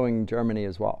was so in Germany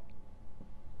as well.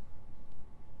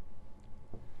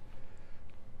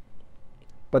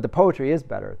 But the poetry is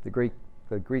better. The Greek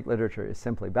literature is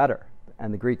simply better.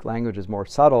 And the Greek language is more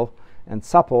subtle and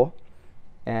supple.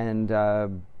 And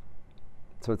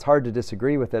so it's hard to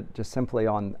disagree with it just simply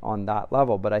on that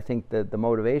level. But I think that the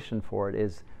motivation for it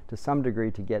is, to some degree,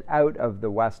 to get out of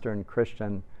the Western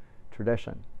Christian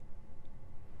tradition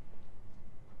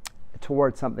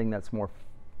towards something that's more,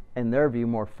 in their view,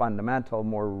 more fundamental,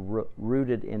 more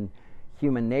rooted in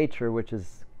human nature, which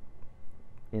is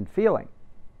in feeling,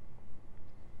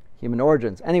 human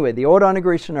origins. Anyway, the Ode on a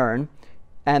Grecian Urn,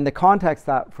 and the context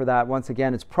for that, once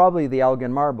again, is probably the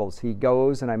Elgin Marbles. He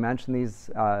goes, and I mentioned these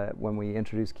when we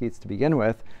introduced Keats to begin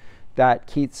with, that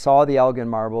Keats saw the Elgin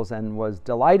Marbles and was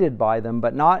delighted by them,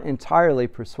 but not entirely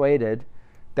persuaded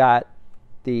that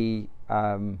the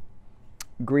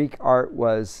Greek art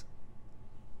was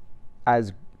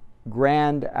as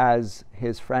grand as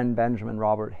his friend Benjamin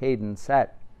Robert Hayden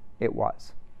said it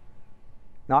was.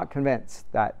 Not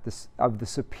convinced that of the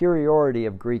superiority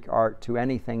of Greek art to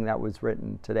anything that was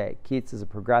written today. Keats is a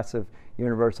progressive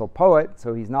universal poet,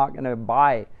 so he's not going to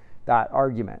buy that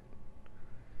argument.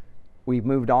 We've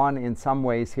moved on in some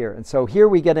ways here. And so here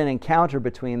we get an encounter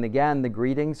between, again, the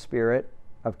greeting spirit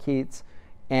of Keats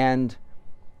and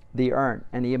the urn.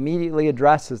 And he immediately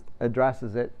addresses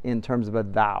it in terms of a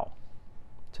thou.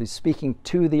 So he's speaking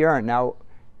to the urn. Now,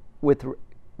 with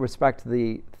respect to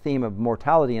the theme of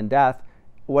mortality and death,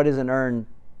 what is an urn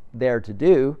there to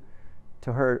do?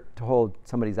 To hold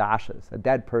somebody's ashes, a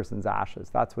dead person's ashes.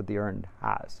 That's what the urn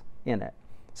has in it.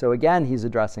 So again, he's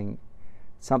addressing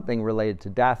something related to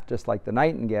death, just like the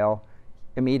Nightingale,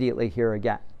 immediately here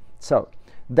again. So,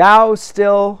 thou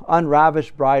still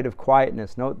unravished bride of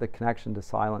quietness. Note the connection to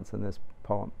silence in this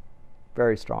poem.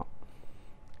 Very strong.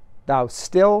 Thou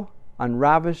still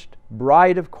unravished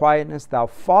bride of quietness, thou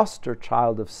foster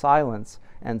child of silence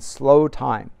and slow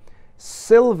time.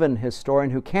 Sylvan historian,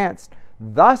 who canst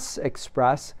thus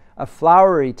express a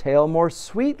flowery tale more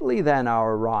sweetly than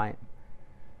our rhyme.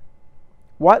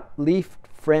 What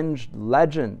leaf-fringed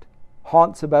legend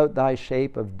haunts about thy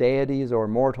shape of deities or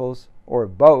mortals, or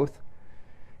of both,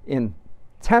 in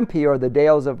Tempe or the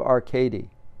dales of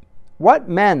Arcady? What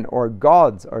men or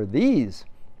gods are these?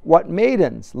 What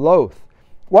maidens loath?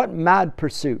 What mad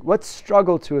pursuit? What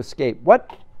struggle to escape?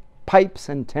 What pipes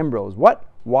and timbrels? What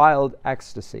wild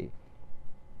ecstasy?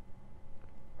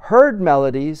 Heard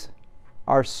melodies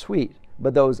are sweet,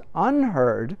 but those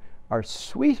unheard are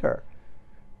sweeter.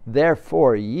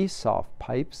 Therefore, ye soft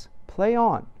pipes, play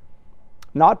on,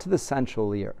 not to the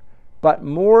sensual ear, but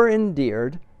more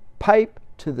endeared, pipe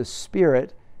to the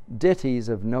spirit ditties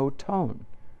of no tone.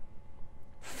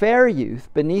 Fair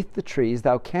youth, beneath the trees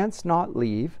thou canst not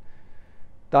leave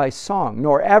thy song,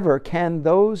 nor ever can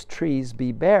those trees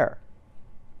be bare.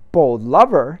 Bold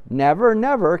lover, never,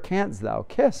 never canst thou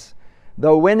kiss,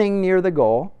 though winning near the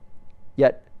goal,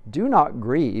 yet do not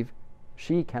grieve,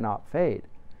 she cannot fade.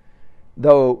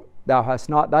 Though Thou hast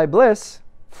not thy bliss,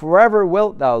 forever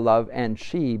wilt thou love, and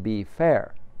she be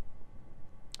fair.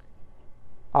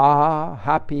 Ah,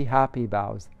 happy, happy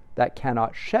boughs that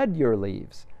cannot shed your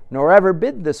leaves, nor ever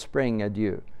bid the spring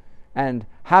adieu, and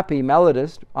happy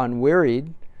melodist,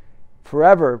 unwearied,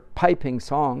 forever piping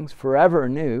songs, forever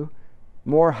new,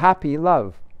 more happy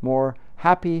love, more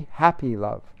happy, happy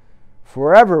love,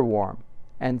 forever warm,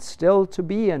 and still to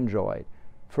be enjoyed,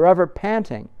 forever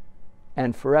panting,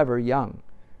 and forever young,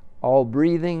 all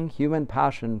breathing human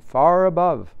passion far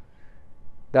above,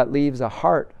 that leaves a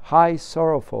heart high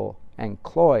sorrowful and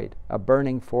cloyed, a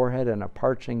burning forehead and a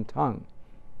parching tongue.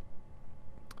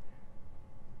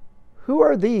 Who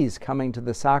are these coming to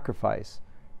the sacrifice?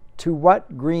 To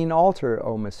what green altar,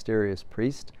 O mysterious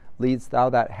priest, leadst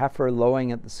thou that heifer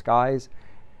lowing at the skies,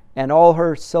 and all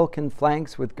her silken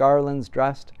flanks with garlands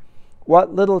dressed?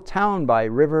 What little town by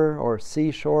river or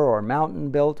seashore or mountain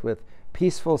built with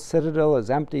peaceful citadel is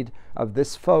emptied of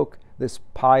this folk, this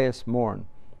pious morn?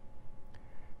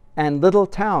 And little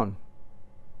town,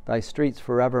 thy streets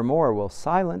forevermore will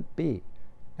silent be,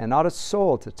 and not a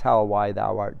soul to tell why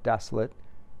thou art desolate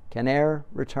can e'er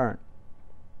return.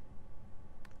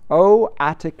 O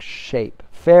Attic shape,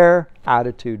 fair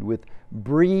attitude, with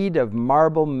breed of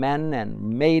marble men and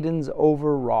maidens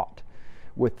overwrought,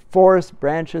 with forest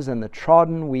branches and the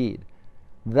trodden weed,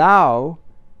 thou,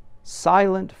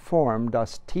 silent form,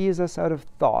 dost tease us out of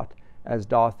thought as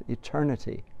doth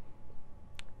eternity.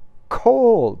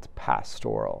 Cold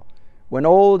pastoral, when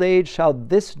old age shall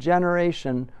this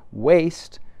generation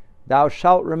waste, thou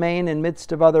shalt remain in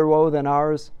midst of other woe than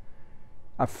ours,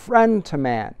 a friend to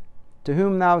man, to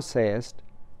whom thou sayest,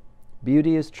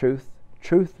 beauty is truth,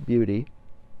 truth beauty.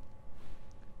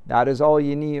 That is all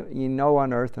you know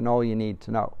on earth and all you need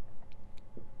to know.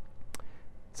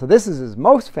 So this is his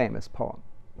most famous poem.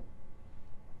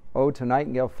 Ode to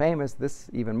Nightingale, famous, this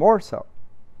even more so.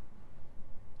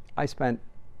 I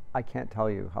can't tell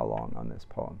you how long on this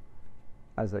poem.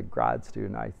 As a grad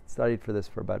student, I studied for this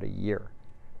for about a year.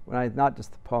 Not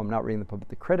just the poem, not reading the poem, but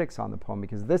the critics on the poem,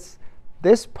 because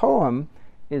this poem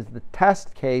is the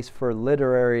test case for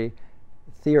literary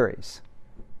theories.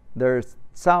 There's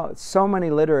so many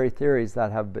literary theories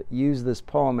that have used this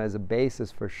poem as a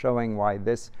basis for showing why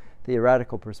this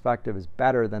theoretical perspective is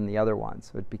better than the other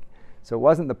ones. So it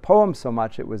wasn't the poem so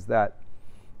much, it was that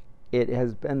it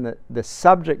has been the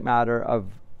subject matter of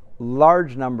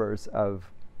large numbers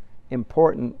of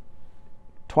important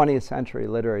 20th century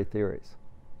literary theories.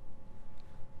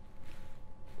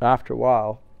 After a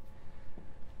while,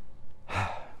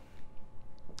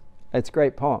 it's a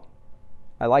great poem.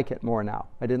 I like it more now.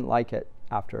 I didn't like it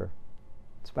after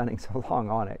spending so long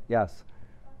on it. Yes?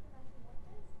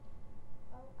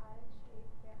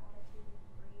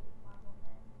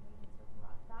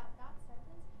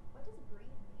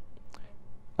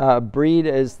 Breed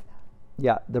is,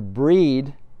 yeah, the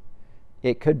breed,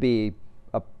 it could be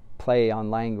a play on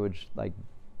language like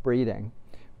breeding,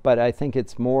 but I think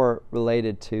it's more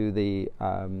related to the,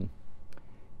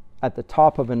 at the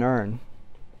top of an urn.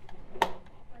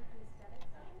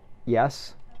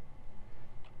 Yes.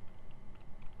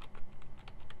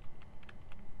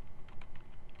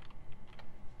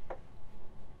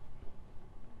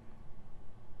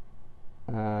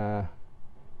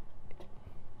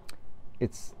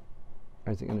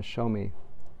 Or is it going to show me?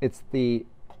 It's the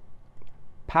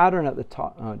pattern at the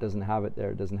top. Oh, it doesn't have it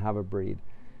there. It doesn't have a breed.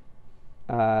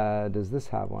 Does this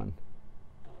have one?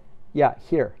 Yeah,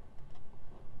 here.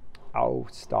 Oh,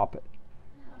 stop it.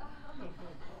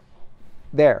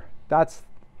 There. That's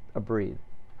a breed.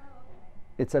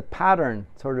 It's a pattern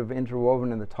sort of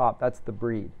interwoven in the top. That's the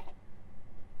breed.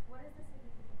 What is the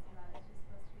significance of that? It's just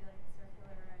supposed to be like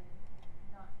circular and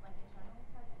not like eternal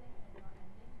type thing and not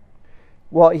ending?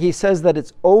 Well, he says that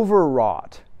it's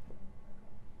overwrought.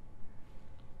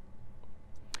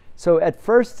 So at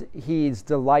first he's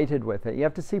delighted with it. You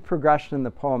have to see progression in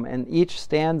the poem, and each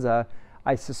stanza,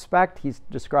 I suspect he's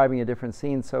describing a different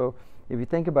scene. So if you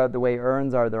think about the way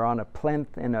urns are, they're on a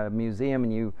plinth in a museum,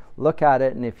 and you look at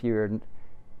it, and if you're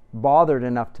bothered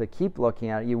enough to keep looking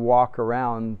at it, you walk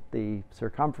around the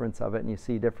circumference of it, and you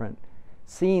see different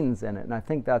scenes in it. And I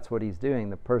think that's what he's doing.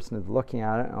 The person is looking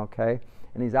at it, okay,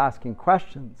 and he's asking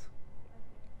questions.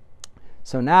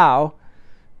 So now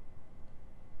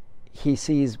he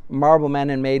sees marble men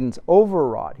and maidens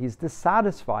overwrought. He's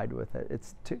dissatisfied with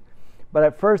it. But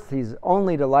at first he's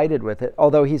only delighted with it,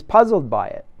 although he's puzzled by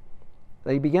it.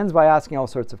 He begins by asking all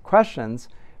sorts of questions,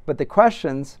 but the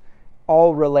questions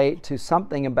all relate to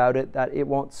something about it that it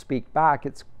won't speak back.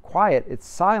 It's quiet, it's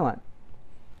silent,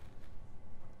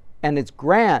 and it's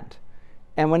grand.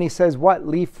 And when he says, what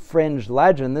leaf-fringed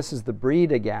legend, this is the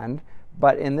breed again,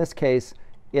 but in this case,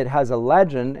 it has a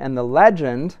legend, and the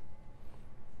legend,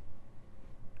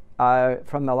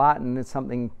 from the Latin, is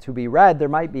something to be read. There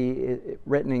might be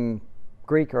written in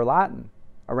Greek or Latin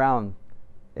around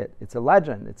it. It's a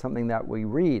legend. It's something that we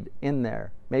read in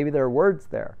there. Maybe there are words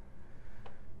there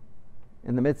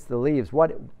in the midst of the leaves.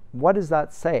 What does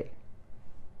that say?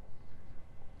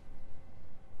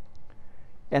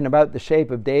 And about the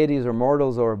shape of deities or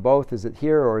mortals or both, is it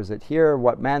here or is it here?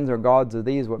 What men or gods are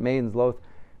these? What maidens loath?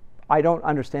 I don't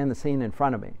understand the scene in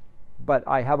front of me, but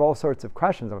I have all sorts of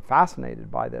questions. I'm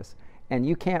fascinated by this, and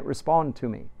you can't respond to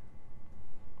me,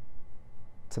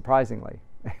 surprisingly.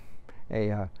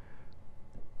 A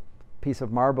piece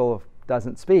of marble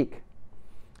doesn't speak.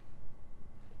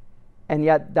 And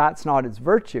yet that's not its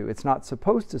virtue. It's not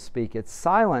supposed to speak. It's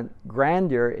silent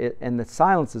grandeur, and the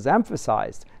silence is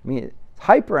emphasized. I mean, it's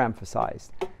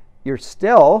hyper-emphasized. You're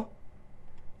still,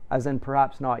 as in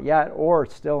perhaps not yet, or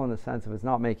still in the sense of it's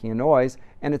not making a noise,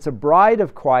 and it's a bride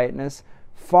of quietness,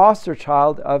 foster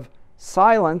child of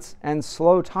silence and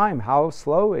slow time. How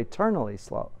slow? Eternally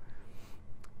slow.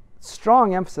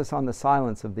 Strong emphasis on the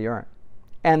silence of the urn.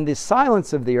 And the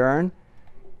silence of the urn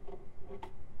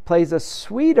plays a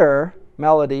sweeter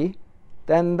melody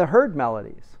than the heard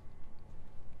melodies.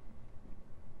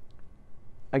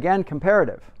 Again,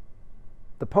 comparative.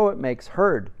 The poet makes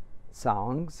heard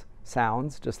sounds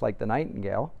just like the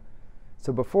nightingale.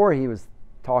 So before he was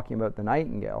talking about the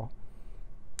nightingale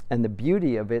and the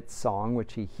beauty of its song,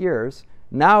 which he hears,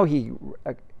 now he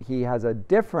has a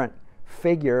different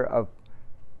figure of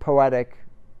poetic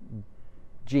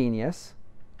genius,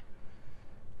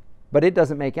 but it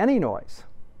doesn't make any noise.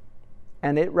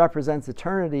 And it represents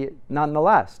eternity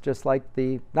nonetheless, just like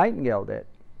the nightingale did.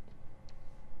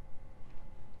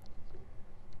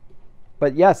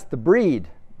 But yes, the breed,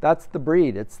 that's the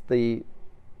breed. It's the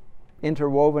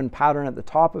interwoven pattern at the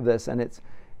top of this. And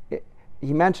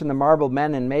he mentioned the marbled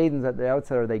men and maidens at the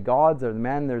outset. Are they gods or the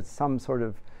men? There's some sort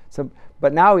of,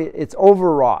 but now it's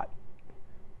overwrought.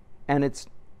 And it's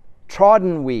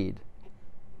trodden weed.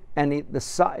 And the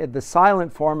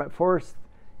silent form at first,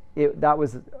 he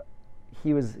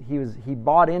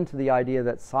bought into the idea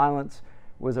that silence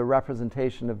was a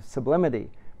representation of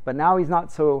sublimity. But now he's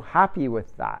not so happy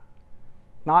with that.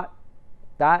 Not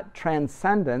that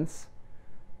transcendence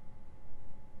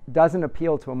doesn't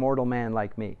appeal to a mortal man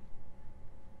like me.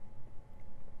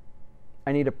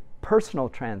 I need a personal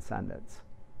transcendence.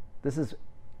 This is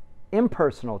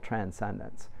impersonal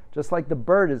transcendence. Just like the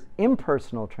bird is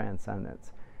impersonal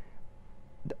transcendence.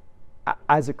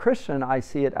 As a Christian, I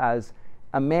see it as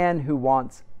a man who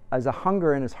wants, as a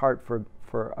hunger in his heart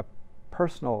for a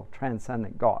personal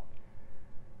transcendent God.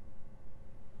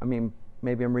 I mean,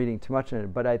 maybe I'm reading too much in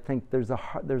it, but I think there's a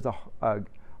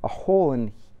hole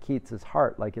in Keats's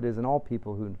heart, like it is in all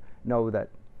people who know that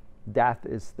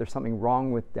there's something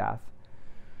wrong with death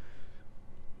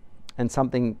and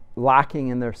something lacking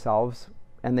in themselves,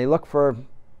 and they look for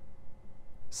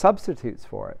substitutes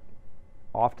for it,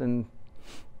 often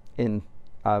in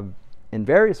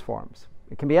various forms.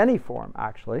 It can be any form,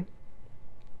 actually.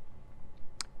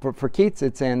 For Keats,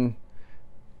 it's in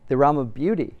the realm of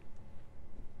beauty.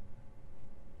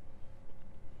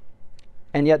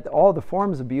 And yet all the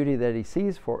forms of beauty that he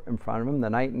sees in front of him, the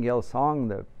nightingale song,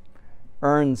 the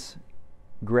urn's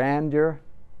grandeur,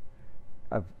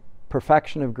 of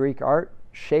perfection of Greek art,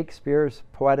 Shakespeare's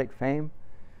poetic fame,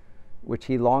 which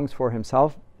he longs for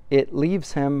himself, it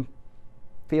leaves him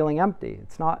feeling empty.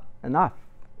 It's not enough.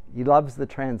 He loves the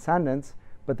transcendence,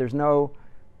 but there's no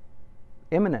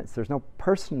immanence. There's no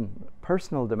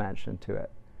personal dimension to it.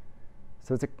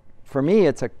 So for me,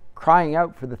 it's a crying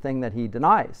out for the thing that he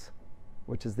denies,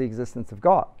 which is the existence of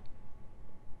God.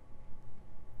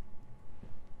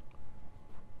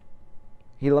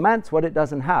 He laments what it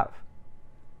doesn't have.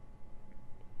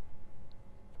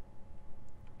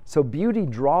 So beauty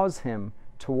draws him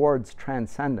towards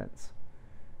transcendence.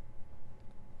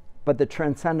 But the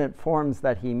transcendent forms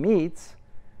that he meets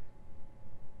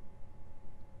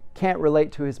can't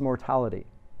relate to his mortality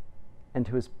and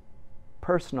to his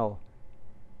personal,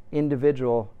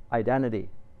 individual identity,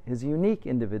 his unique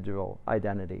individual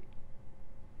identity.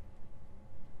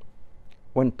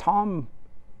 When Tom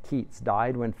Keats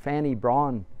died, when Fanny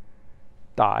Brawne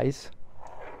dies,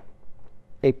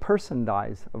 a person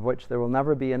dies of which there will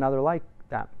never be another like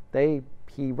them.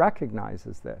 He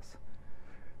recognizes this.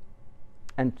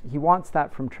 And he wants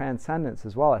that from transcendence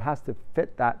as well. It has to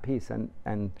fit that piece.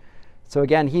 And so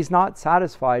again, he's not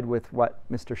satisfied with what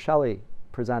Mr. Shelley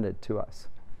presented to us.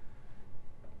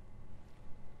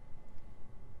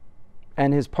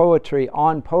 And his poetry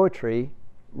on poetry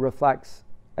reflects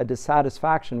a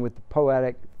dissatisfaction with the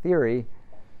poetic theory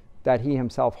that he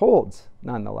himself holds,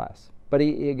 nonetheless. But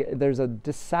there's a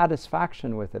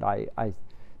dissatisfaction with it, I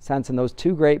sense in those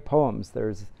two great poems.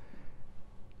 There's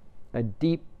a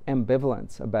deep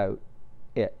ambivalence about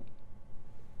it.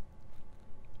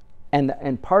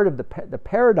 And part of the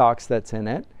paradox that's in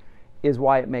it is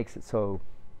why it makes it so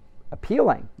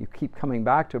appealing. You keep coming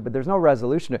back to it, but there's no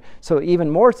resolution to it. So even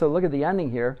more so, look at the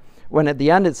ending here. When at the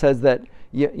end it says that,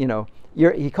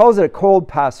 he calls it a cold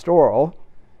pastoral,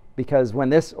 because when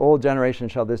this old generation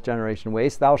shall this generation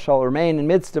waste, thou shalt remain in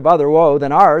midst of other woe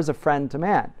than ours, a friend to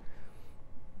man.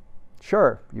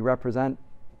 Sure, you represent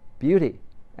beauty,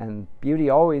 and beauty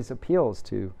always appeals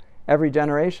to every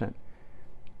generation.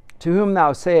 To whom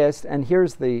thou sayest, and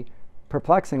here's the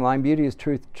perplexing line, beauty is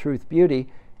truth, truth, beauty.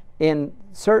 In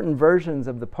certain versions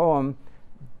of the poem,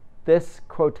 this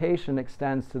quotation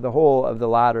extends to the whole of the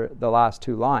last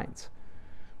two lines.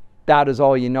 That is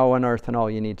all you know on earth and all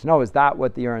you need to know. Is that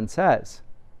what the urn says?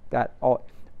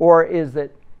 Or is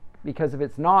it, because if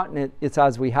it's not, and it's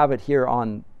as we have it here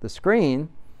on the screen,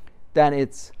 then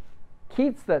it's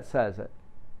Keats that says it.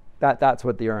 That's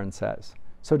what the urn says.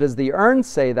 So does the urn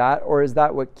say that, or is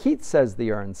that what Keats says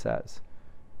the urn says?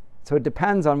 So it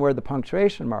depends on where the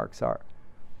punctuation marks are.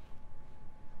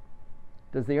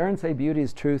 Does the urn say beauty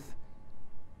is truth,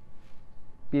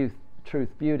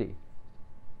 truth, beauty?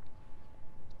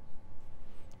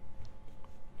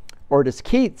 Or does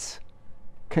Keats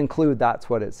conclude that's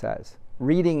what it says,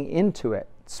 reading into it,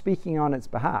 speaking on its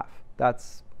behalf?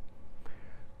 That's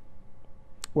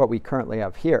what we currently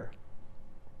have here.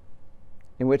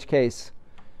 In which case,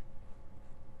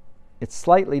 it's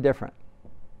slightly different.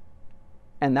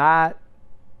 And that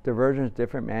divergence,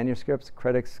 different manuscripts,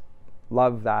 critics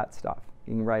love that stuff.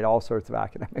 You can write all sorts of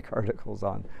academic articles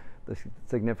on the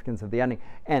significance of the ending.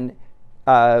 And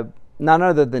none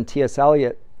other than T.S.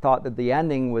 Eliot thought that the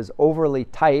ending was overly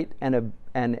tight and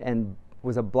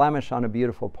was a blemish on a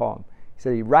beautiful poem. He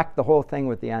said he wrecked the whole thing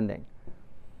with the ending.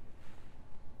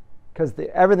 Because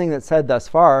everything that's said thus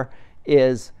far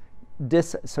is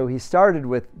so he started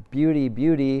with beauty,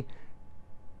 beauty,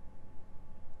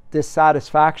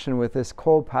 dissatisfaction with this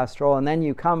cold pastoral, and then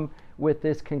you come with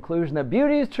this conclusion that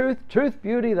beauty is truth, truth,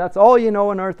 beauty, that's all you know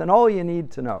on earth and all you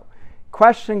need to know.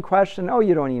 Question, oh,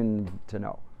 you don't even need to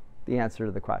know the answer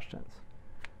to the questions.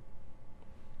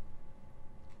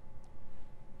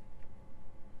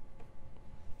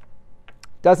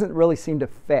 Doesn't really seem to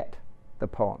fit the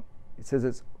poem. It says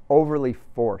it's overly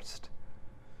forced.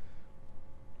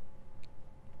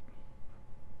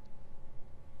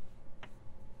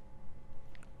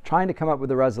 Trying to come up with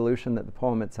a resolution that the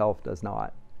poem itself does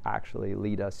not actually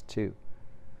lead us to.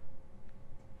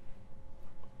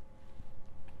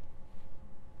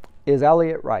 Is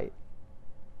Eliot right?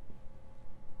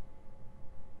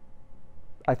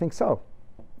 I think so.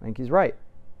 I think he's right.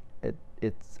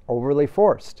 It's overly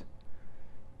forced.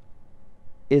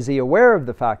 Is he aware of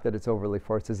the fact that it's overly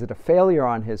forced? Is it a failure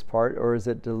on his part, or is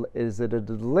it a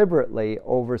deliberately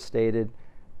overstated,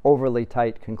 overly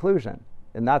tight conclusion?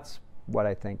 And that's what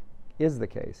I think is the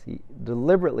case. He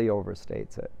deliberately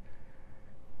overstates it.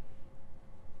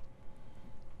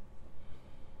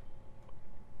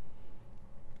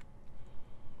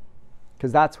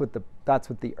 Because that's what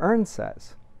the urn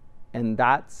says, and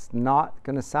that's not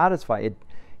going to satisfy it.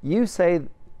 You say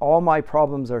all my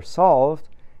problems are solved.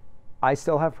 I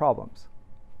still have problems.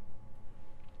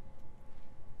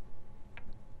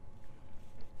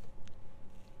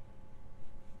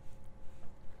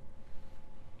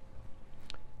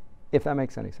 If that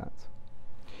makes any sense.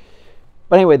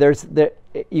 But anyway,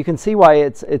 you can see why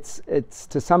it's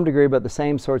to some degree about the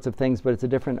same sorts of things, but it's a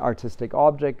different artistic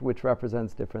object which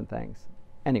represents different things.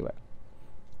 Anyway,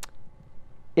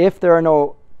 if there are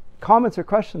no comments or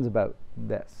questions about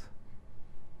this,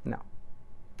 no.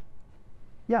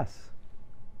 Yes.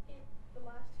 The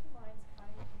last two lines kind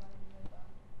of remind me of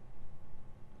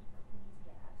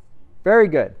Ecclesiastes. Very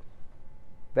good.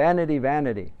 Vanity,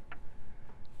 vanity.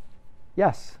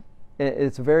 Yes.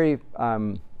 It's very,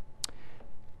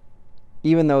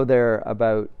 even though they're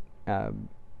about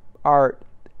art,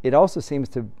 it also seems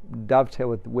to dovetail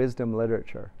with wisdom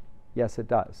literature. Yes, it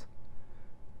does.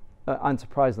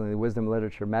 Unsurprisingly, the wisdom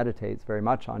literature meditates very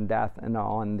much on death and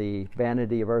on the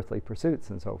vanity of earthly pursuits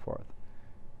and so forth.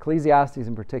 Ecclesiastes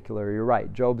in particular, you're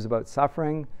right. Job's about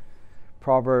suffering,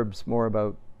 Proverbs more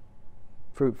about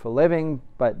fruitful living,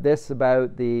 but this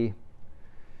about the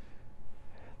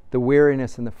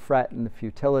weariness and the fret and the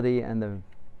futility and the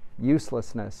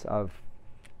uselessness of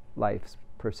life's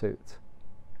pursuits,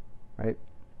 right?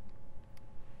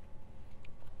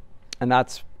 And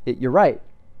that's it, you're right.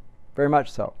 very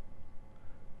much so.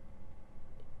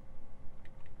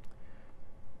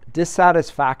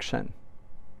 Dissatisfaction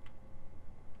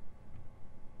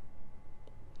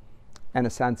and a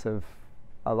sense of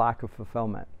a lack of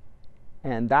fulfillment.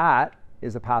 And that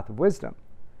is a path of wisdom.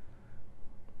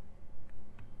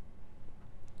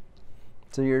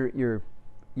 So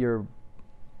your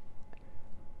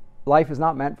life is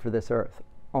not meant for this earth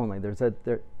only.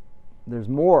 There's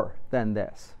more than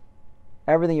this.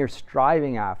 Everything you're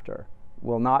striving after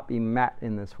will not be met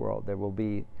in this world. It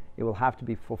will have to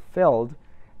be fulfilled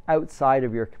outside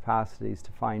of your capacities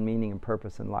to find meaning and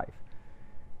purpose in life.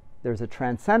 There's a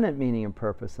transcendent meaning and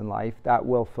purpose in life that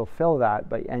will fulfill that,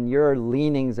 and your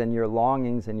leanings and your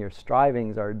longings and your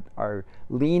strivings are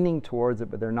leaning towards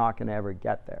it, but they're not going to ever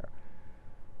get there.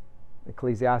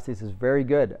 Ecclesiastes is very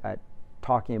good at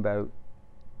talking about,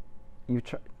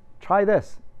 try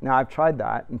this. Now I've tried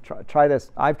that, and try this.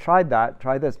 I've tried that.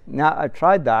 Try this. Now I've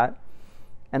tried that,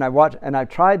 and I've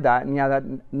tried that, and that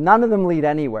none of them lead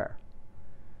anywhere.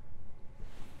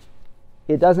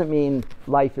 It doesn't mean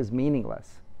life is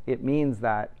meaningless. It means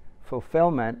that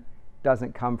fulfillment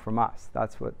doesn't come from us.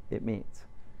 That's what it means.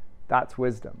 That's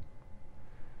wisdom.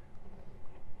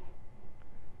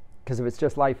 Because if it's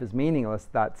just life is meaningless,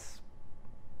 that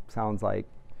sounds like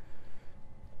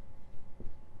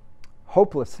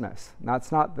hopelessness.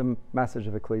 That's not the message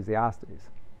of Ecclesiastes.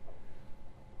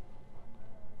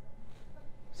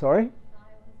 Sorry?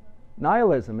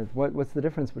 Nihilism. What's the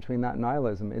difference between that and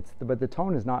nihilism? But the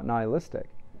tone is not nihilistic.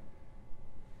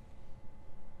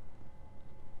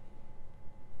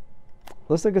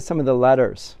 Let's look at some of the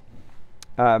letters.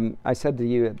 I said to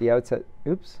you at the outset,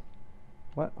 oops,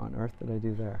 what on earth did I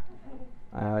do there?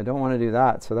 I don't want to do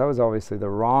that. So that was obviously the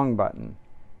wrong button.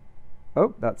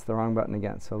 Oh, that's the wrong button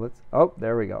again. So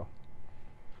there we go.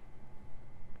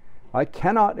 I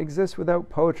cannot exist without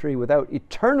poetry, without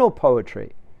eternal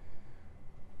poetry.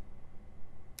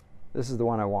 This is the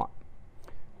one I want.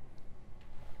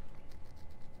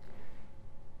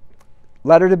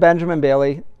 Letter to Benjamin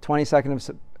Bailey,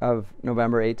 22nd of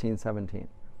November, 1817.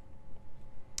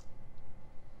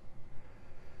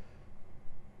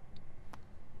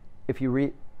 If you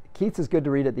read, Keats is good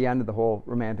to read at the end of the whole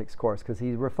Romantics course because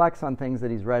he reflects on things that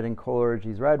he's read in Coleridge,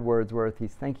 he's read Wordsworth,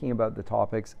 he's thinking about the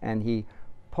topics, and he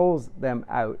pulls them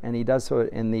out, and he does so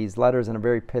in these letters in a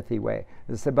very pithy way.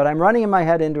 As I said, but I'm running in my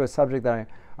head into a subject that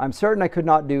I'm certain I could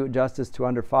not do justice to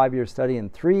under 5 years' study in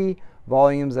 3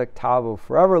 volumes octavo,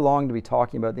 forever long to be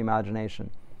talking about the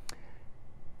imagination.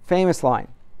 Famous line,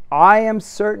 I am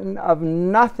certain of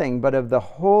nothing but of the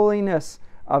holiness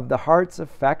of the heart's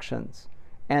affections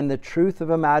and the truth of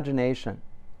imagination.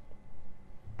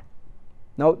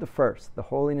 Note the first, the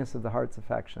holiness of the heart's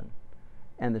affection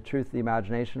and the truth of the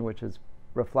imagination, which is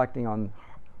reflecting on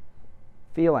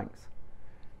feelings.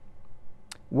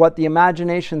 What the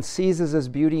imagination seizes as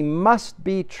beauty must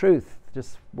be truth,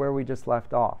 just where we just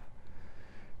left off,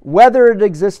 whether it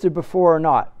existed before or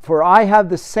not. For I have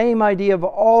the same idea of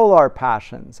all our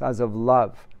passions as of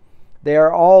love. They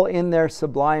are all in their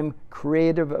sublime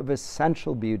creative of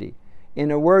essential beauty.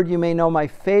 In a word, you may know my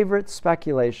favorite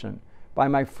speculation by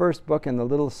my first book and the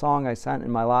little song I sent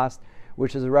in my last,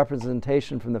 which is a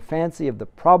representation from the fancy of the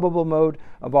probable mode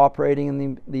of operating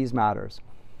in these matters.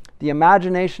 The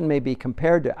imagination may be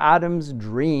compared to Adam's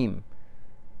dream.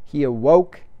 He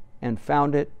awoke and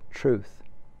found it truth.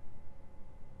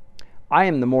 I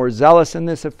am the more zealous in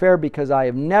this affair because I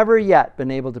have never yet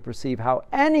been able to perceive how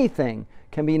anything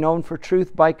can be known for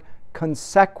truth by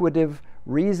consecutive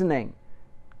reasoning.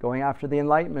 Going after the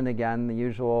Enlightenment again, the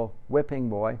usual whipping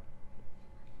boy.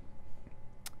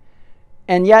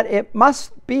 And yet it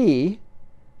must be,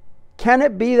 can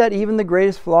it be that even the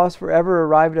greatest philosopher ever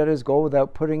arrived at his goal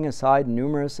without putting aside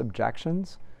numerous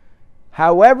objections?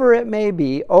 However it may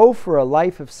be, oh, for a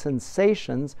life of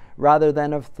sensations rather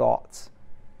than of thoughts.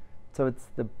 So it's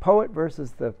the poet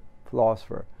versus the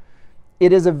philosopher.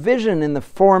 It is a vision in the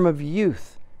form of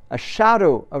youth, a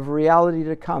shadow of reality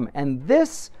to come. And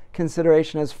this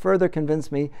consideration has further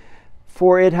convinced me,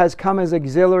 for it has come as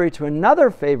auxiliary to another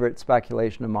favorite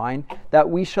speculation of mine, that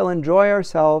we shall enjoy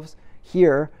ourselves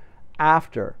here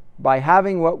after by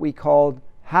having what we called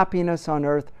happiness on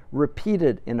earth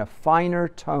repeated in a finer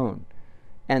tone,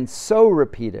 and so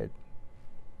repeated.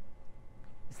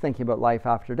 He's thinking about life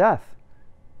after death.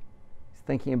 He's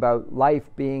thinking about life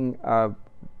being a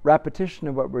repetition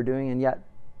of what we're doing, and yet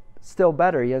still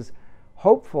better. He has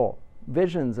hopeful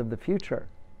visions of the future.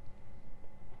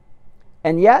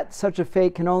 And yet, such a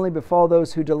fate can only befall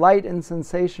those who delight in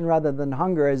sensation rather than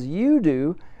hunger, as you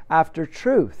do after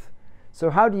truth.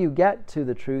 So how do you get to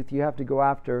the truth? You have to go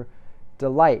after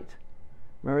delight.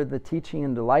 Remember the teaching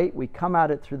and delight? We come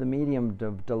at it through the medium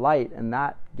of delight, and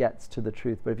that gets to the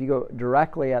truth. But if you go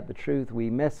directly at the truth, we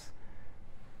miss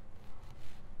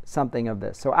something of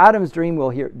this. So Adam's dream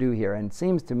will do here, and it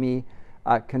seems to me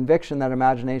conviction that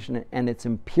imagination and its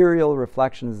imperial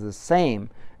reflection is the same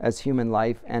as human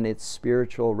life and its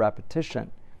spiritual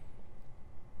repetition.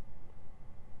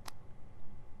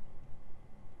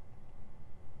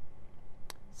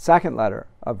 Second letter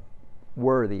of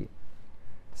worthy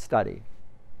study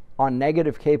on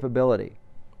negative capability.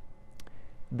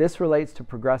 This relates to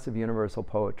progressive universal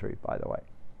poetry, by the way.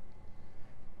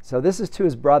 So this is to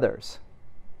his brothers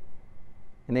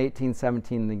in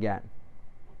 1817 again.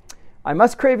 I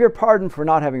must crave your pardon for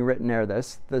not having written ere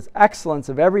this. The excellence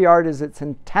of every art is its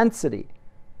intensity,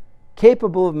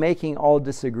 capable of making all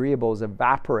disagreeables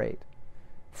evaporate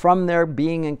from their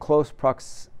being in close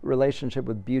relationship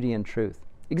with beauty and truth.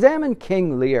 Examine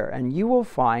King Lear, and you will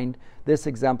find this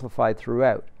exemplified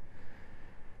throughout.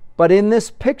 But in this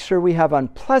picture we have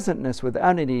unpleasantness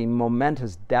without any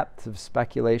momentous depth of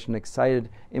speculation excited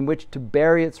in which to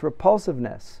bury its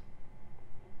repulsiveness.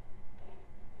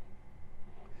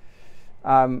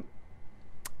 The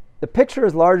picture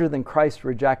is larger than Christ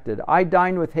rejected. I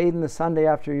dined with Hayden the Sunday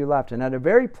after you left, and had a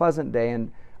very pleasant day,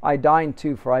 and I dined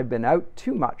too, for I've been out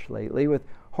too much lately, with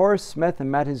Horace Smith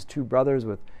and met his two brothers,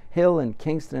 with Hill and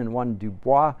Kingston and one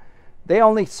Dubois. They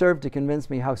only serve to convince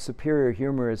me how superior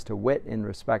humor is to wit in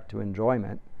respect to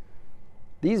enjoyment.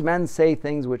 These men say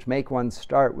things which make one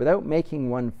start without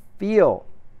making one feel.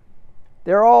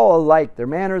 They're all alike. Their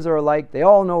manners are alike. They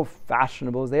all know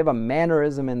fashionables. They have a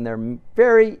mannerism in their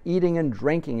very eating and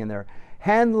drinking, in their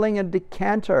handling a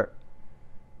decanter.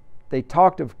 They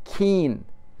talked of Kean,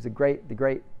 who's the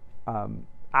great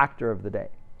actor of the day,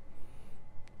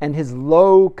 and his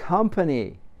low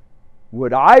company.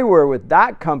 Would I were with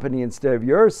that company instead of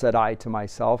yours, said I to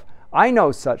myself. I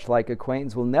know such like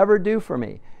acquaintance will never do for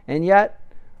me, and yet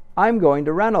I'm going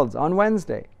to Reynolds on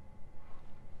Wednesday.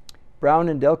 Brown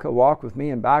and Dilke walked with me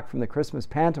and back from the Christmas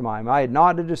pantomime. I had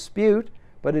not a dispute,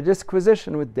 but a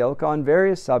disquisition with Dilke on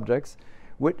various subjects,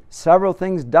 which several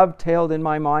things dovetailed in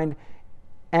my mind,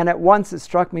 and at once it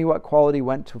struck me what quality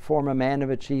went to form a man of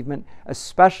achievement,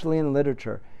 especially in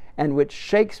literature, and which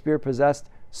Shakespeare possessed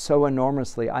so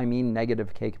enormously, I mean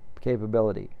negative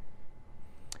capability,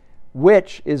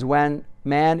 which is when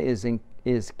man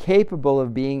is capable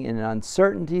of being in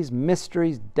uncertainties,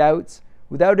 mysteries, doubts,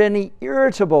 without any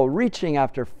irritable reaching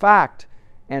after fact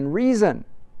and reason.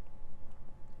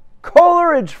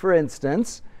 Coleridge, for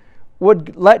instance,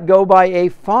 would let go by a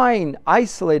fine,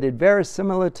 isolated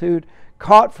verisimilitude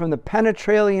caught from the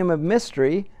penetralium of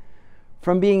mystery,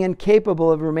 from being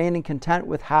incapable of remaining content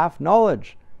with half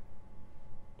knowledge.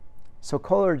 So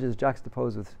Coleridge is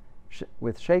juxtaposed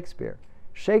with Shakespeare.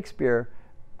 Shakespeare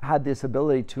had this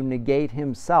ability to negate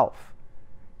himself.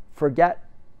 Forget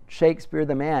Shakespeare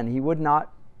the man. He would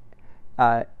not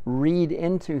read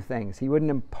into things. He wouldn't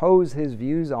impose his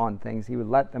views on things. He would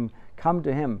let them come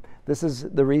to him. This is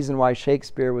the reason why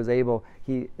Shakespeare was able,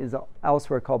 he is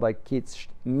elsewhere called by Keats,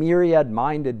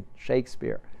 myriad-minded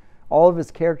Shakespeare. All of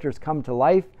his characters come to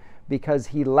life because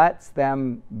he lets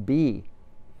them be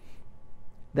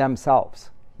themselves.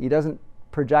 He doesn't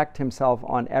project himself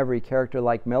on every character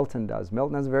like Milton does.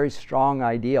 Milton has a very strong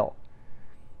ideal.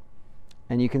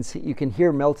 And you can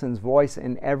hear Milton's voice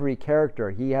in every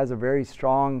character. He has a very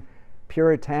strong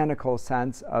puritanical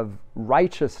sense of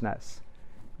righteousness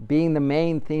being the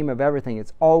main theme of everything.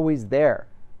 It's always there.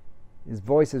 His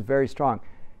voice is very strong.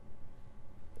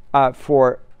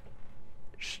 For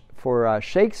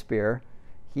Shakespeare,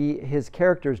 his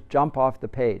characters jump off the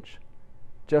page,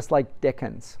 just like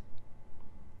Dickens.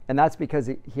 And that's because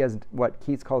he has what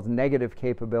Keats calls negative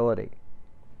capability.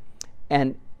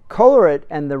 And Coleridge,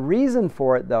 and the reason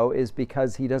for it, though, is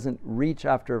because he doesn't reach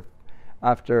after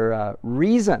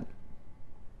reason.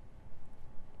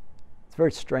 It's a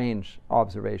very strange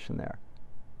observation there.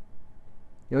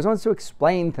 He always wants to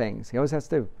explain things. He always has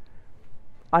to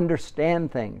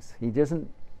understand things. He doesn't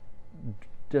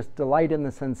just delight in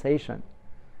the sensation.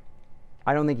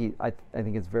 I think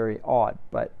it's very odd,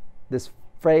 but this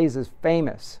phrase is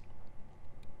famous.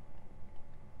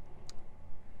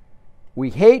 We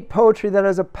hate poetry that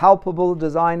has a palpable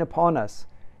design upon us,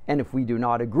 and if we do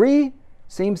not agree,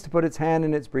 seems to put its hand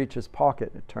in its breeches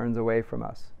pocket. It turns away from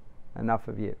us. Enough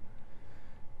of you.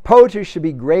 Poetry should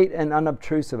be great and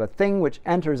unobtrusive, a thing which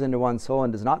enters into one's soul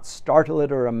and does not startle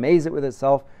it or amaze it with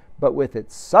itself, but with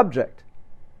its subject.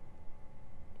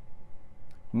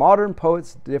 Modern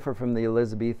poets differ from the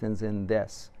Elizabethans in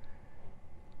this.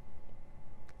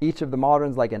 Each of the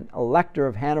moderns, like an elector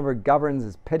of Hanover, governs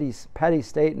his petty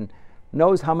state and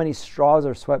knows how many straws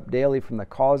are swept daily from the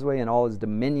causeway in all his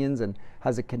dominions, and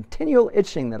has a continual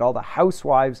itching that all the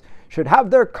housewives should have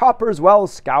their coppers well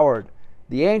scoured.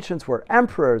 The ancients were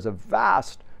emperors of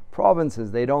vast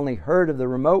provinces. They'd only heard of the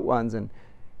remote ones and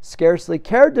scarcely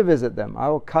cared to visit them. I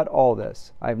will cut all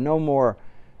this. I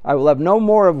will have no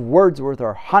more of Wordsworth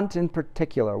or Hunt in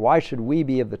particular. Why should we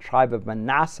be of the tribe of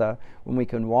Manasseh when we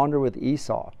can wander with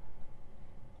Esau?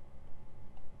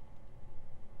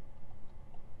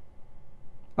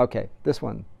 Okay, this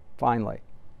one, finally.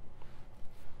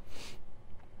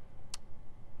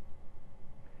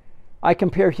 I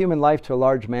compare human life to a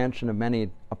large mansion of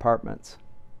many apartments.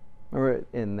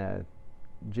 Remember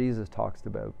Jesus talks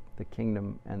about the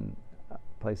kingdom and a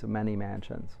place of many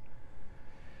mansions.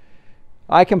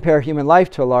 I compare human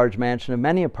life to a large mansion of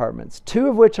many apartments, two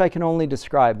of which I can only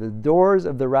describe, the doors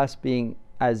of the rest being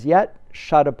as yet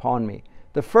shut upon me.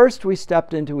 The first we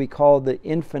stepped into we called the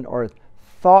infant or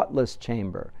thoughtless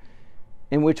chamber,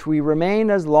 in which we remain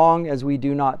as long as we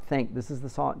do not think. This is the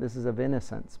song. This is of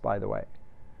innocence, by the way.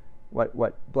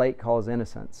 What Blake calls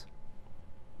innocence.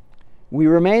 We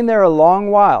remain there a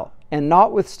long while, and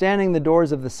notwithstanding the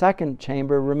doors of the second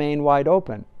chamber remain wide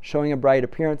open, showing a bright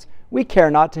appearance, we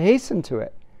care not to hasten to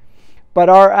it, but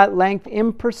are at length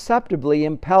imperceptibly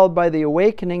impelled by the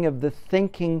awakening of the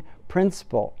thinking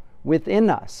principle within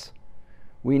us.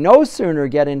 We no sooner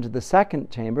get into the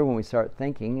second chamber when we start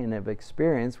thinking and have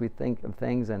experience, we think of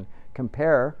things and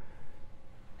compare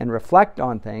and reflect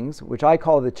on things, which I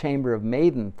call the chamber of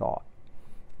maiden thought.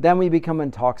 Then we become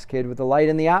intoxicated with the light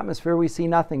in the atmosphere. We see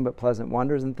nothing but pleasant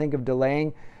wonders and think of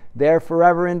delaying there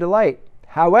forever in delight.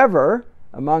 However,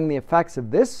 among the effects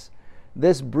of this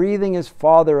breathing is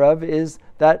father of is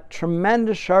that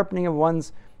tremendous sharpening of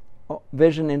one's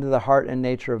vision into the heart and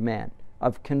nature of man,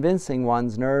 of convincing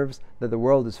one's nerves that the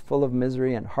world is full of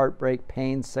misery and heartbreak,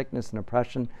 pain, sickness, and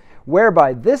oppression,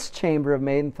 whereby this chamber of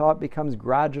maiden thought becomes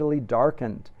gradually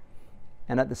darkened.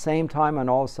 And at the same time, on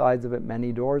all sides of it,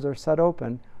 many doors are set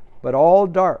open, but all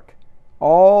dark,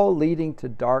 all leading to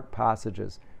dark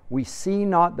passages. We see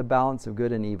not the balance of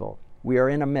good and evil. We are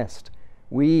in a mist.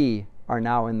 We are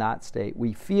now in that state.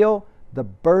 We feel the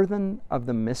burden of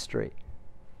the mystery.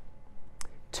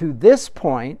 To this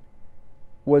point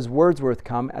was Wordsworth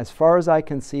come, as far as I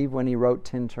conceive, when he wrote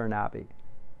Tintern Abbey.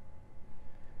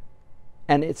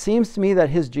 And it seems to me that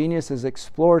his genius is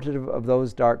explorative of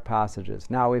those dark passages.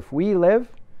 Now, if we live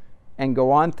and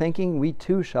go on thinking, we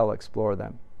too shall explore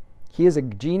them. He is a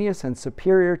genius and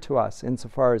superior to us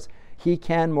insofar as he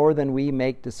can, more than we,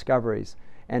 make discoveries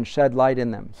and shed light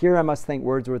in them. Here I must think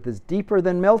Wordsworth is deeper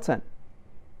than Milton.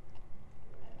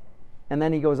 And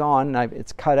then he goes on, and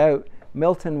it's cut out.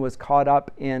 Milton was caught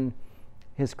up in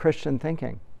his Christian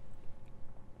thinking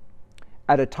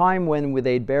at a time when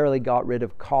they'd barely got rid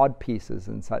of cod pieces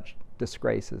and such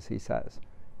disgraces, he says.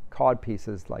 Cod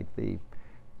pieces, like you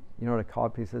know what a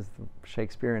cod piece is? The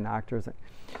Shakespearean actors.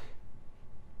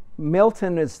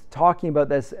 Milton is talking about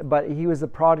this, but he was the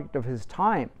product of his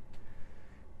time.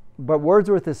 But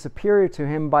Wordsworth is superior to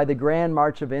him by the grand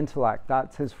march of intellect.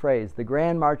 That's his phrase. The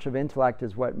grand march of intellect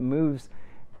is what moves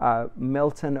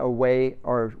Milton away,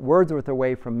 or Wordsworth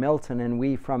away from Milton, and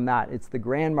we from that. It's the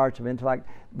grand march of intellect.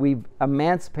 We've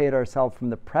emancipated ourselves from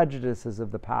the prejudices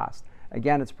of the past.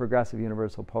 Again, it's progressive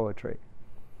universal poetry.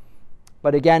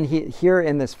 But again, here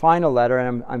in this final letter,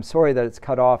 and I'm sorry that it's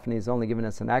cut off and he's only given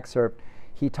us an excerpt,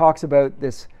 he talks about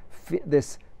this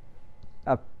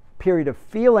period of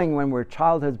feeling when we're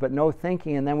childhoods, but no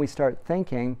thinking, and then we start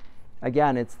thinking.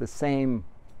 Again, it's the same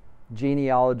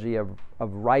genealogy of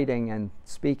writing and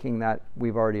speaking that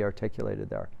we've already articulated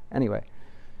there. Anyway,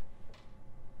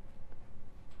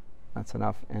 that's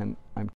enough, and I'm